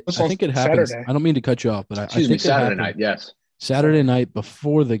think it happened. Saturday. I don't mean to cut you off, but I think Saturday night. Yes, Saturday night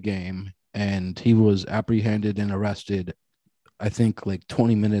before the game, and he was apprehended and arrested, I think like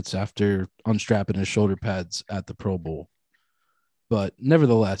 20 minutes after unstrapping his shoulder pads at the Pro Bowl. But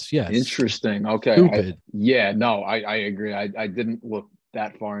nevertheless, yes. Interesting. Okay. I agree. I didn't look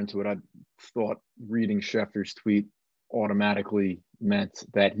that far into it. I thought reading Schefter's tweet automatically meant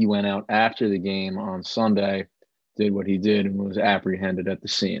that he went out after the game on Sunday, did what he did, and was apprehended at the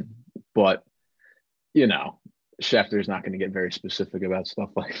scene. But, Schefter's not going to get very specific about stuff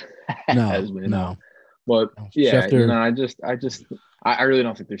like that, No, as we know. no. But yeah, Schefter, I really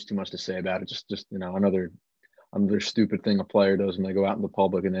don't think there's too much to say about it. Just another stupid thing a player does when they go out in the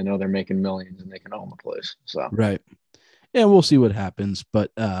public and they know they're making millions and they can own the place. So right. Yeah, we'll see what happens.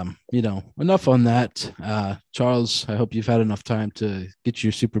 But enough on that. Charles, I hope you've had enough time to get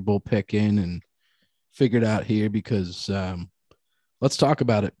your Super Bowl pick in and figured out here because let's talk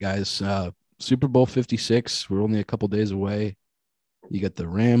about it, guys. Super Bowl 56. We're only a couple days away. You got the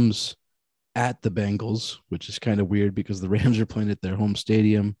Rams at the Bengals, which is kind of weird because the Rams are playing at their home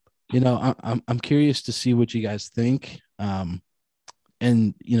stadium. I'm curious to see what you guys think.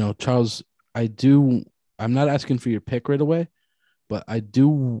 And Charles, I'm not asking for your pick right away, but I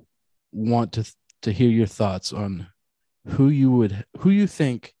do want to hear your thoughts on who you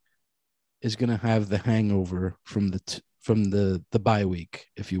think is going to have the hangover from the bye week,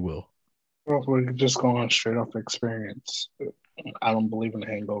 if you will. Well, we're just going straight off experience. I don't believe in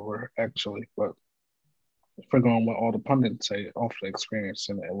hangover, actually, but if we're going with all the pundits say off the experience,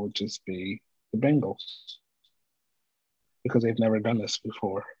 then it would just be the Bengals because they've never done this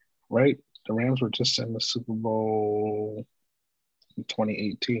before, right? The Rams were just in the Super Bowl in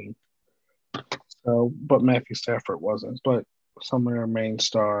 2018. So, but Matthew Stafford wasn't. But some of their main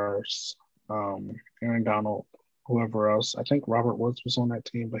stars, Aaron Donald, whoever else. I think Robert Woods was on that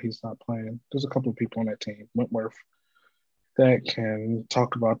team, but he's not playing. There's a couple of people on that team. Whitworth that can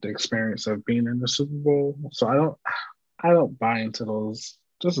talk about the experience of being in the Super Bowl. So I don't buy into those.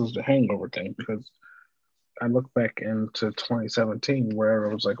 This is the hangover thing because I look back into 2017 where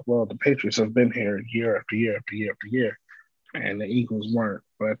it was like, well, the Patriots have been here year after year after year after year, and the Eagles weren't.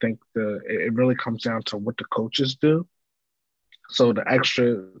 But I think it really comes down to what the coaches do. So one of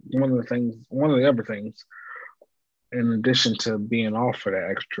the other things, in addition to being off for that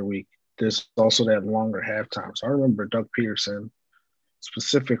extra week, there's also that longer halftime. So I remember Doug Peterson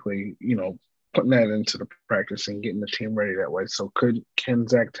specifically, putting that into the practice and getting the team ready that way. So can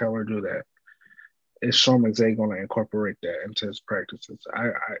Zach Taylor do that? Is Sean McVay going to incorporate that into his practices?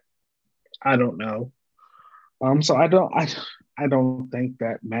 I don't know. So I don't think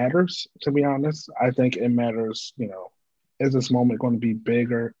that matters, to be honest. I think it matters, is this moment going to be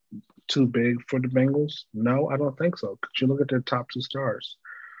too big for the Bengals? No, I don't think so. Could you look at their top two stars,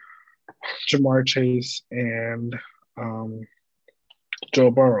 Jamar Chase and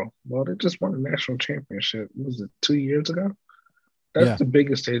Joe Burrow? Well, they just won a national championship. Was it 2 years ago? That's the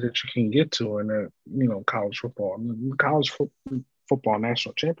biggest stage that you can get to in college football. I mean, football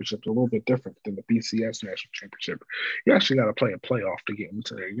national championship is a little bit different than the BCS national championship. You actually got to play a playoff to get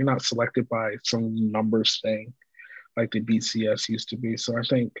into there. You're not selected by some numbers thing like the BCS used to be. So I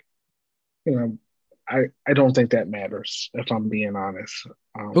think, I don't think that matters if I'm being honest.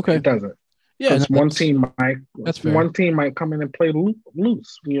 Okay, it doesn't. Yeah, no, one team might come in and play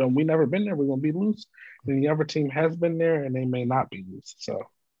loose. We never been there. We're gonna be loose. And the other team has been there, and they may not be loose. So,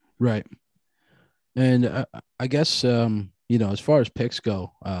 right. And I guess as far as picks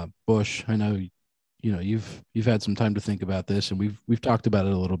go, Bush, I know you've had some time to think about this, and we've talked about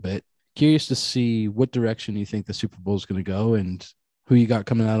it a little bit. Curious to see what direction you think the Super Bowl is going to go, and who you got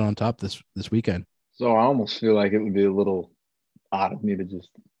coming out on top this weekend. So I almost feel like it would be a little odd of me to just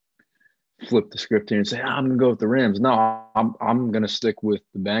flip the script here and say, I'm going to go with the Rams. No, I'm going to stick with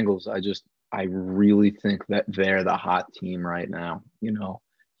the Bengals. I really think that they're the hot team right now. You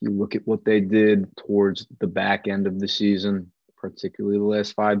look at what they did towards the back end of the season, particularly the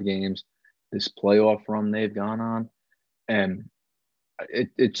last 5 games, this playoff run they've gone on, and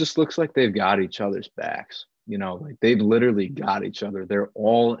it just looks like they've got each other's backs. Like they've literally got each other. They're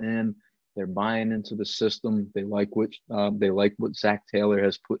all in. They're buying into the system. They like what Zach Taylor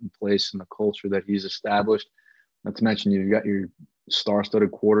has put in place and the culture that he's established. Not to mention you've got your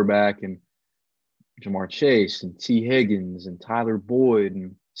star-studded quarterback and Jamar Chase and T. Higgins and Tyler Boyd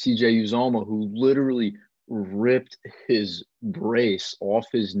and CJ Uzoma, who literally ripped his brace off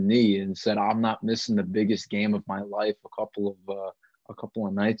his knee and said, I'm not missing the biggest game of my life a couple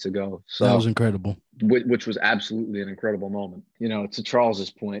of nights ago. So that was incredible. Which was absolutely an incredible moment. To Charles's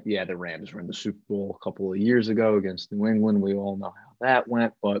point, yeah, the Rams were in the Super Bowl a couple of years ago against New England. We all know how that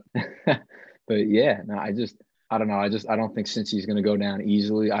went, but yeah, no, I don't know. I don't think Cincy's going to go down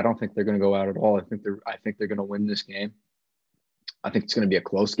easily. I don't think they're going to go out at all. I think they're going to win this game. I think it's going to be a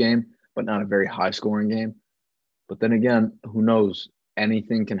close game, but not a very high scoring game. But then again, who knows?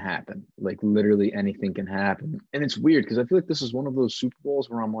 Anything can happen. Like literally anything can happen. And it's weird because I feel like this is one of those Super Bowls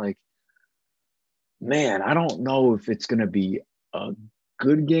where I'm like, man, I don't know if it's going to be a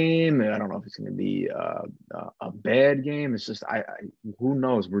good game. I don't know if it's going to be a bad game. It's just, who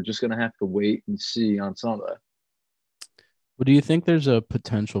knows? We're just going to have to wait and see on Sunday. Well, do you think there's a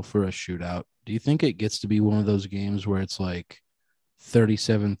potential for a shootout? Do you think it gets to be one of those games where it's like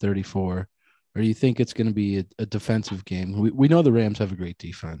 37-34, or do you think it's going to be a defensive game? We know the Rams have a great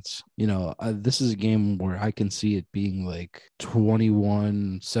defense. This is a game where I can see it being like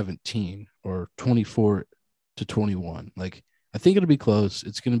 21-17 or 24-21. Like, I think it'll be close.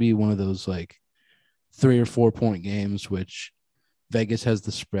 It's going to be one of those like 3 or 4 point games, which Vegas has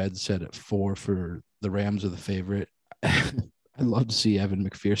the spread set at 4 for the Rams are the favorite. I'd love to see Evan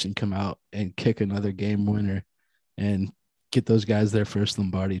McPherson come out and kick another game winner and get those guys their first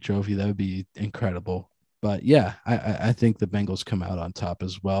Lombardi trophy. That would be incredible. But yeah, I think the Bengals come out on top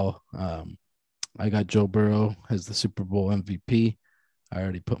as well. I got Joe Burrow as the Super Bowl MVP. I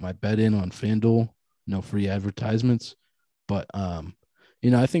already put my bet in on FanDuel. No free advertisements. But I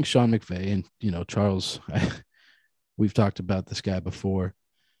think Sean McVay and Charles, we've talked about this guy before.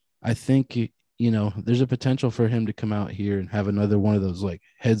 I think there's a potential for him to come out here and have another one of those like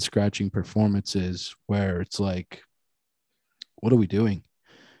head scratching performances where it's like, what are we doing?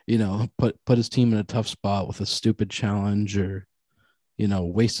 Put his team in a tough spot with a stupid challenge or,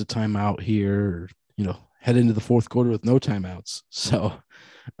 waste of time out here or, head into the fourth quarter with no timeouts. So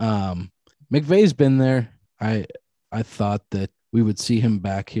McVay's been there. I thought that we would see him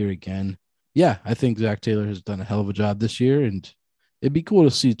back here again. Yeah, I think Zach Taylor has done a hell of a job this year, and it'd be cool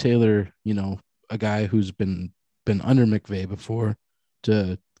to see Taylor, a guy who's been under McVay before,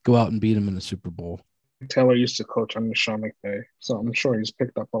 to go out and beat him in the Super Bowl. Taylor used to coach under Sean McVay, so I'm sure he's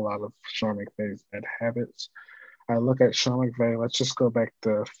picked up a lot of Sean McVay's bad habits. I look at Sean McVay, let's just go back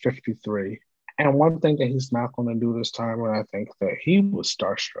to 53. And one thing that he's not going to do this time, and I think that he was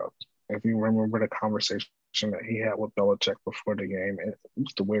starstruck. If you remember the conversation that he had with Belichick before the game, it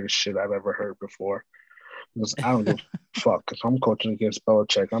was the weirdest shit I've ever heard before. Because I don't give a fuck. If I'm coaching against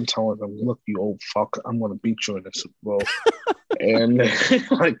Belichick, I'm telling them, look, you old fuck, I'm going to beat you in the Super Bowl. And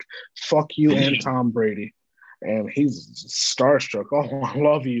like, fuck you and Tom Brady. And he's starstruck. Oh, I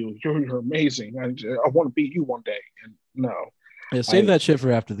love you. You're amazing. I want to beat you one day. And no. Yeah, save that shit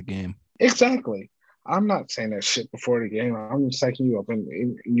for after the game. Exactly. I'm not saying that shit before the game. I'm just psyching you up.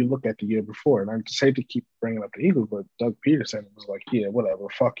 And you look at the year before, and I just hate to keep bringing up the Eagles, but Doug Peterson was like, yeah, whatever,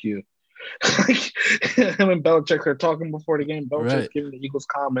 fuck you. Him and Belichick are talking before the game. Belichick's giving the Eagles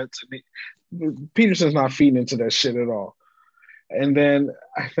comments. And Peterson's not feeding into that shit at all. And then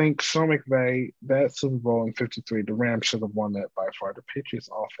I think Sean McVay, that Super Bowl in 53, the Rams should have won that by far. The Patriots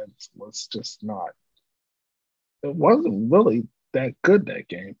offense was just not. It wasn't really that good that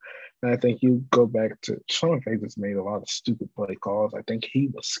game. And I think you go back to Sean McVay just made a lot of stupid play calls. I think he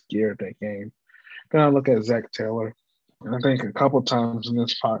was scared that game. Then I look at Zach Taylor. And I think a couple times in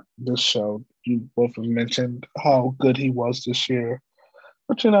this show, you both have mentioned how good he was this year.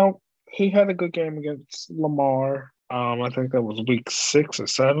 But, he had a good game against Lamar. I think that was week 6 or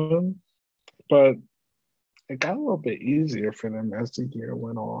 7. But it got a little bit easier for them as the year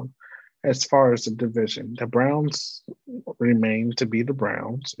went on. As far as the division, the Browns remain to be the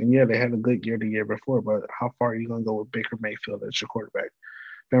Browns. And, yeah, they had a good year the year before, but how far are you going to go with Baker Mayfield as your quarterback?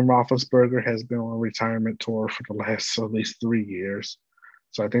 Ben Roethlisberger has been on a retirement tour for the last at least 3 years.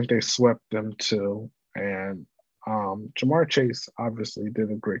 So I think they swept them too. And Jamar Chase obviously did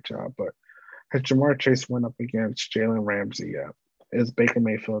a great job. But has Jamar Chase went up against Jalen Ramsey yet? Is Baker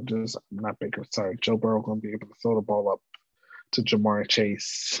Mayfield Joe Burrow going to be able to throw the ball up to Jamar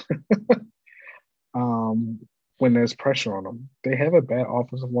Chase when there's pressure on them? They have a bad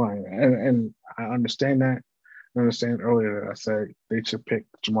offensive line. And I understand that. I understand earlier that I said they should pick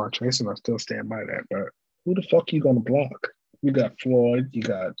Jamar Chase, and I still stand by that. But who the fuck are you going to block? You got Floyd. You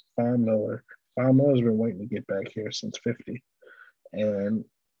got Von Miller. Von Miller's been waiting to get back here since 50. And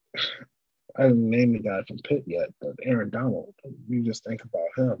I didn't name the guy from Pitt yet, but Aaron Donald, you just think about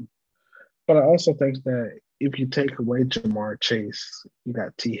him. But I also think that if you take away Jamar Chase, you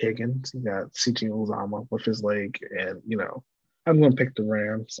got T. Higgins, you got C.J. Uzomah with his leg, and, I'm going to pick the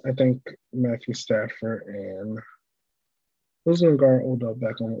Rams. I think Matthew Stafford and who's going to guard Odell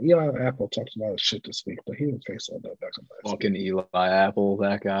Beckham? Eli Apple talked about his shit this week, but he didn't face Odell Beckham. Fucking Eli Apple,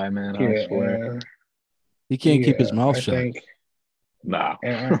 that guy, man. I swear. He can't keep his mouth shut. No.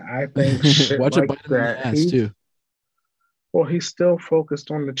 And I think shit watch like it bite him in the ass, too. Well, he's still focused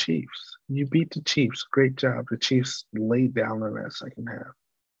on the Chiefs. You beat the Chiefs. Great job. The Chiefs laid down in that second half.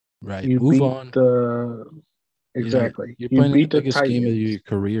 Right. You Move beat on. Exactly. You're playing beat the biggest Titans. game of your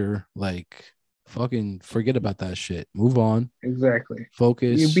career. Like, fucking forget about that shit. Move on. Exactly.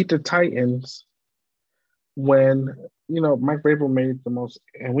 Focus. You beat the Titans when, Mike Vrabel made the most,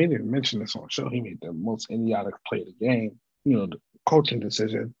 and we didn't mention this on the show, he made the most idiotic play of the game, the coaching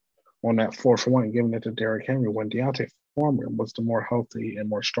decision on that 4th one, giving it to Derrick Henry when Deontay performer was the more healthy and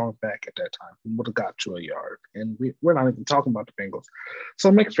more strong back at that time. He would have got you a yard. And we're not even talking about the Bengals.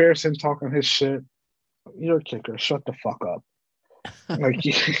 So McPherson talking his shit. You're a kicker. Shut the fuck up. Like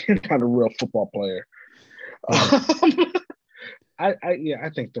you're not a real football player. I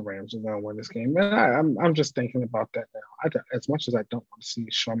think the Rams are going to win this game, and I'm just thinking about that now. As much as I don't want to see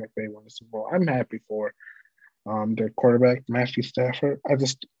Sean McVay win the Super Bowl, I'm happy for their quarterback Matthew Stafford.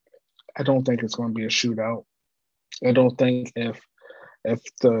 I don't think it's going to be a shootout. I don't think I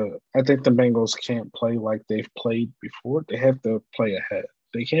think the Bengals can't play like they've played before. They have to play ahead.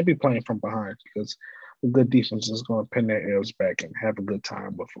 They can't be playing from behind because a good defense is going to pin their ears back and have a good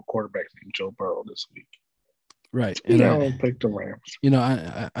time with a quarterback named Joe Burrow this week. Right. And I'll pick the Rams.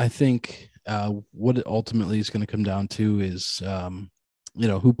 I think what it ultimately is going to come down to is,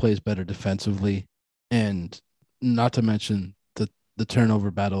 who plays better defensively, and not to mention the turnover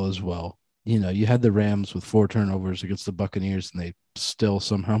battle as well. You had the Rams with 4 turnovers against the Buccaneers, and they still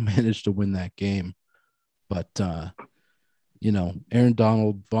somehow managed to win that game. But, Aaron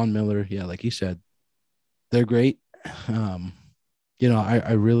Donald, Von Miller, like you said, they're great. I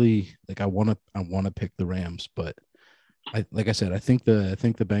really I want to pick the Rams, but I think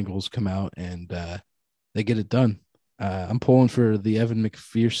the Bengals come out and they get it done. I'm pulling for the Evan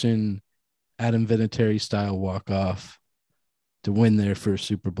McPherson, Adam Vinatieri style walk-off to win their first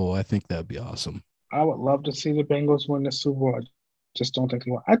Super Bowl. I think that'd be awesome. I would love to see the Bengals win the Super Bowl. I just don't think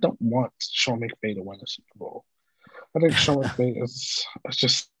they will. I don't want Sean McVay to win the Super Bowl. I think Sean McVay is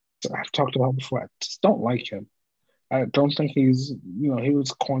just, I've talked about before, I just don't like him. I don't think he's, he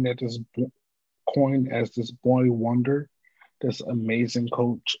was coined as this boy wonder, this amazing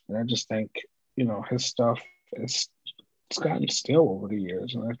coach. And I just think, his stuff it's gotten stale over the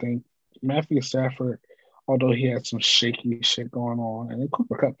years. And I think Matthew Stafford, although he had some shaky shit going on, and then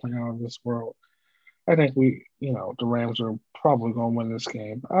Cooper Kupp playing out of this world, I think the Rams are probably going to win this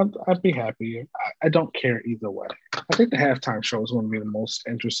game. I'd be happy. I don't care either way. I think the halftime show is going to be the most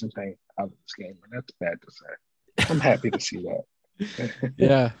interesting thing out of this game, and that's bad to say. I'm happy to see that.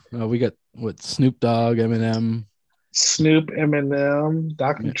 Yeah, we got Snoop Dogg, Eminem,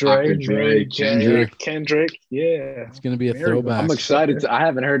 Dr. Dre, Mary J, Kendrick. Yeah, it's gonna be a throwback. I'm excited. I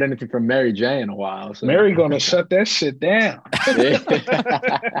haven't heard anything from Mary J in a while. So. Mary gonna shut that shit down.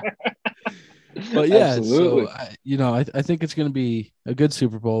 But yeah, absolutely. So I think it's gonna be a good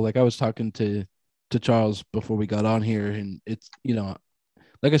Super Bowl. Like I was talking to Charles before we got on here, and it's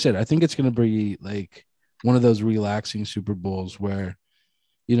like I said, I think it's gonna be like one of those relaxing Super Bowls where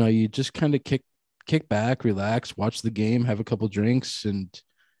you just kind of kick back, relax, watch the game, have a couple drinks, and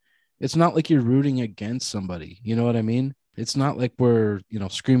it's not like you're rooting against somebody. You know what I mean? It's not like we're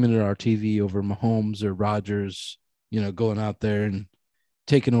screaming at our TV over Mahomes or Rodgers, going out there and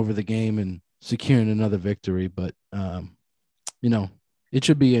taking over the game and securing another victory. But it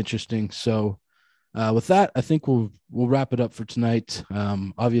should be interesting. So with that, I think we'll wrap it up for tonight.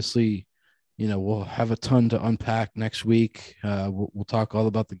 Obviously, we'll have a ton to unpack next week. We'll talk all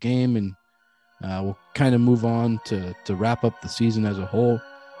about the game, and we'll kind of move on to wrap up the season as a whole.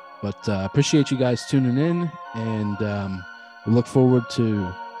 But appreciate you guys tuning in, and we look forward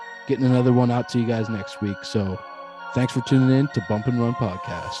to getting another one out to you guys next week. So thanks for tuning in to Bump and Run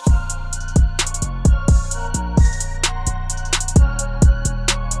Podcast.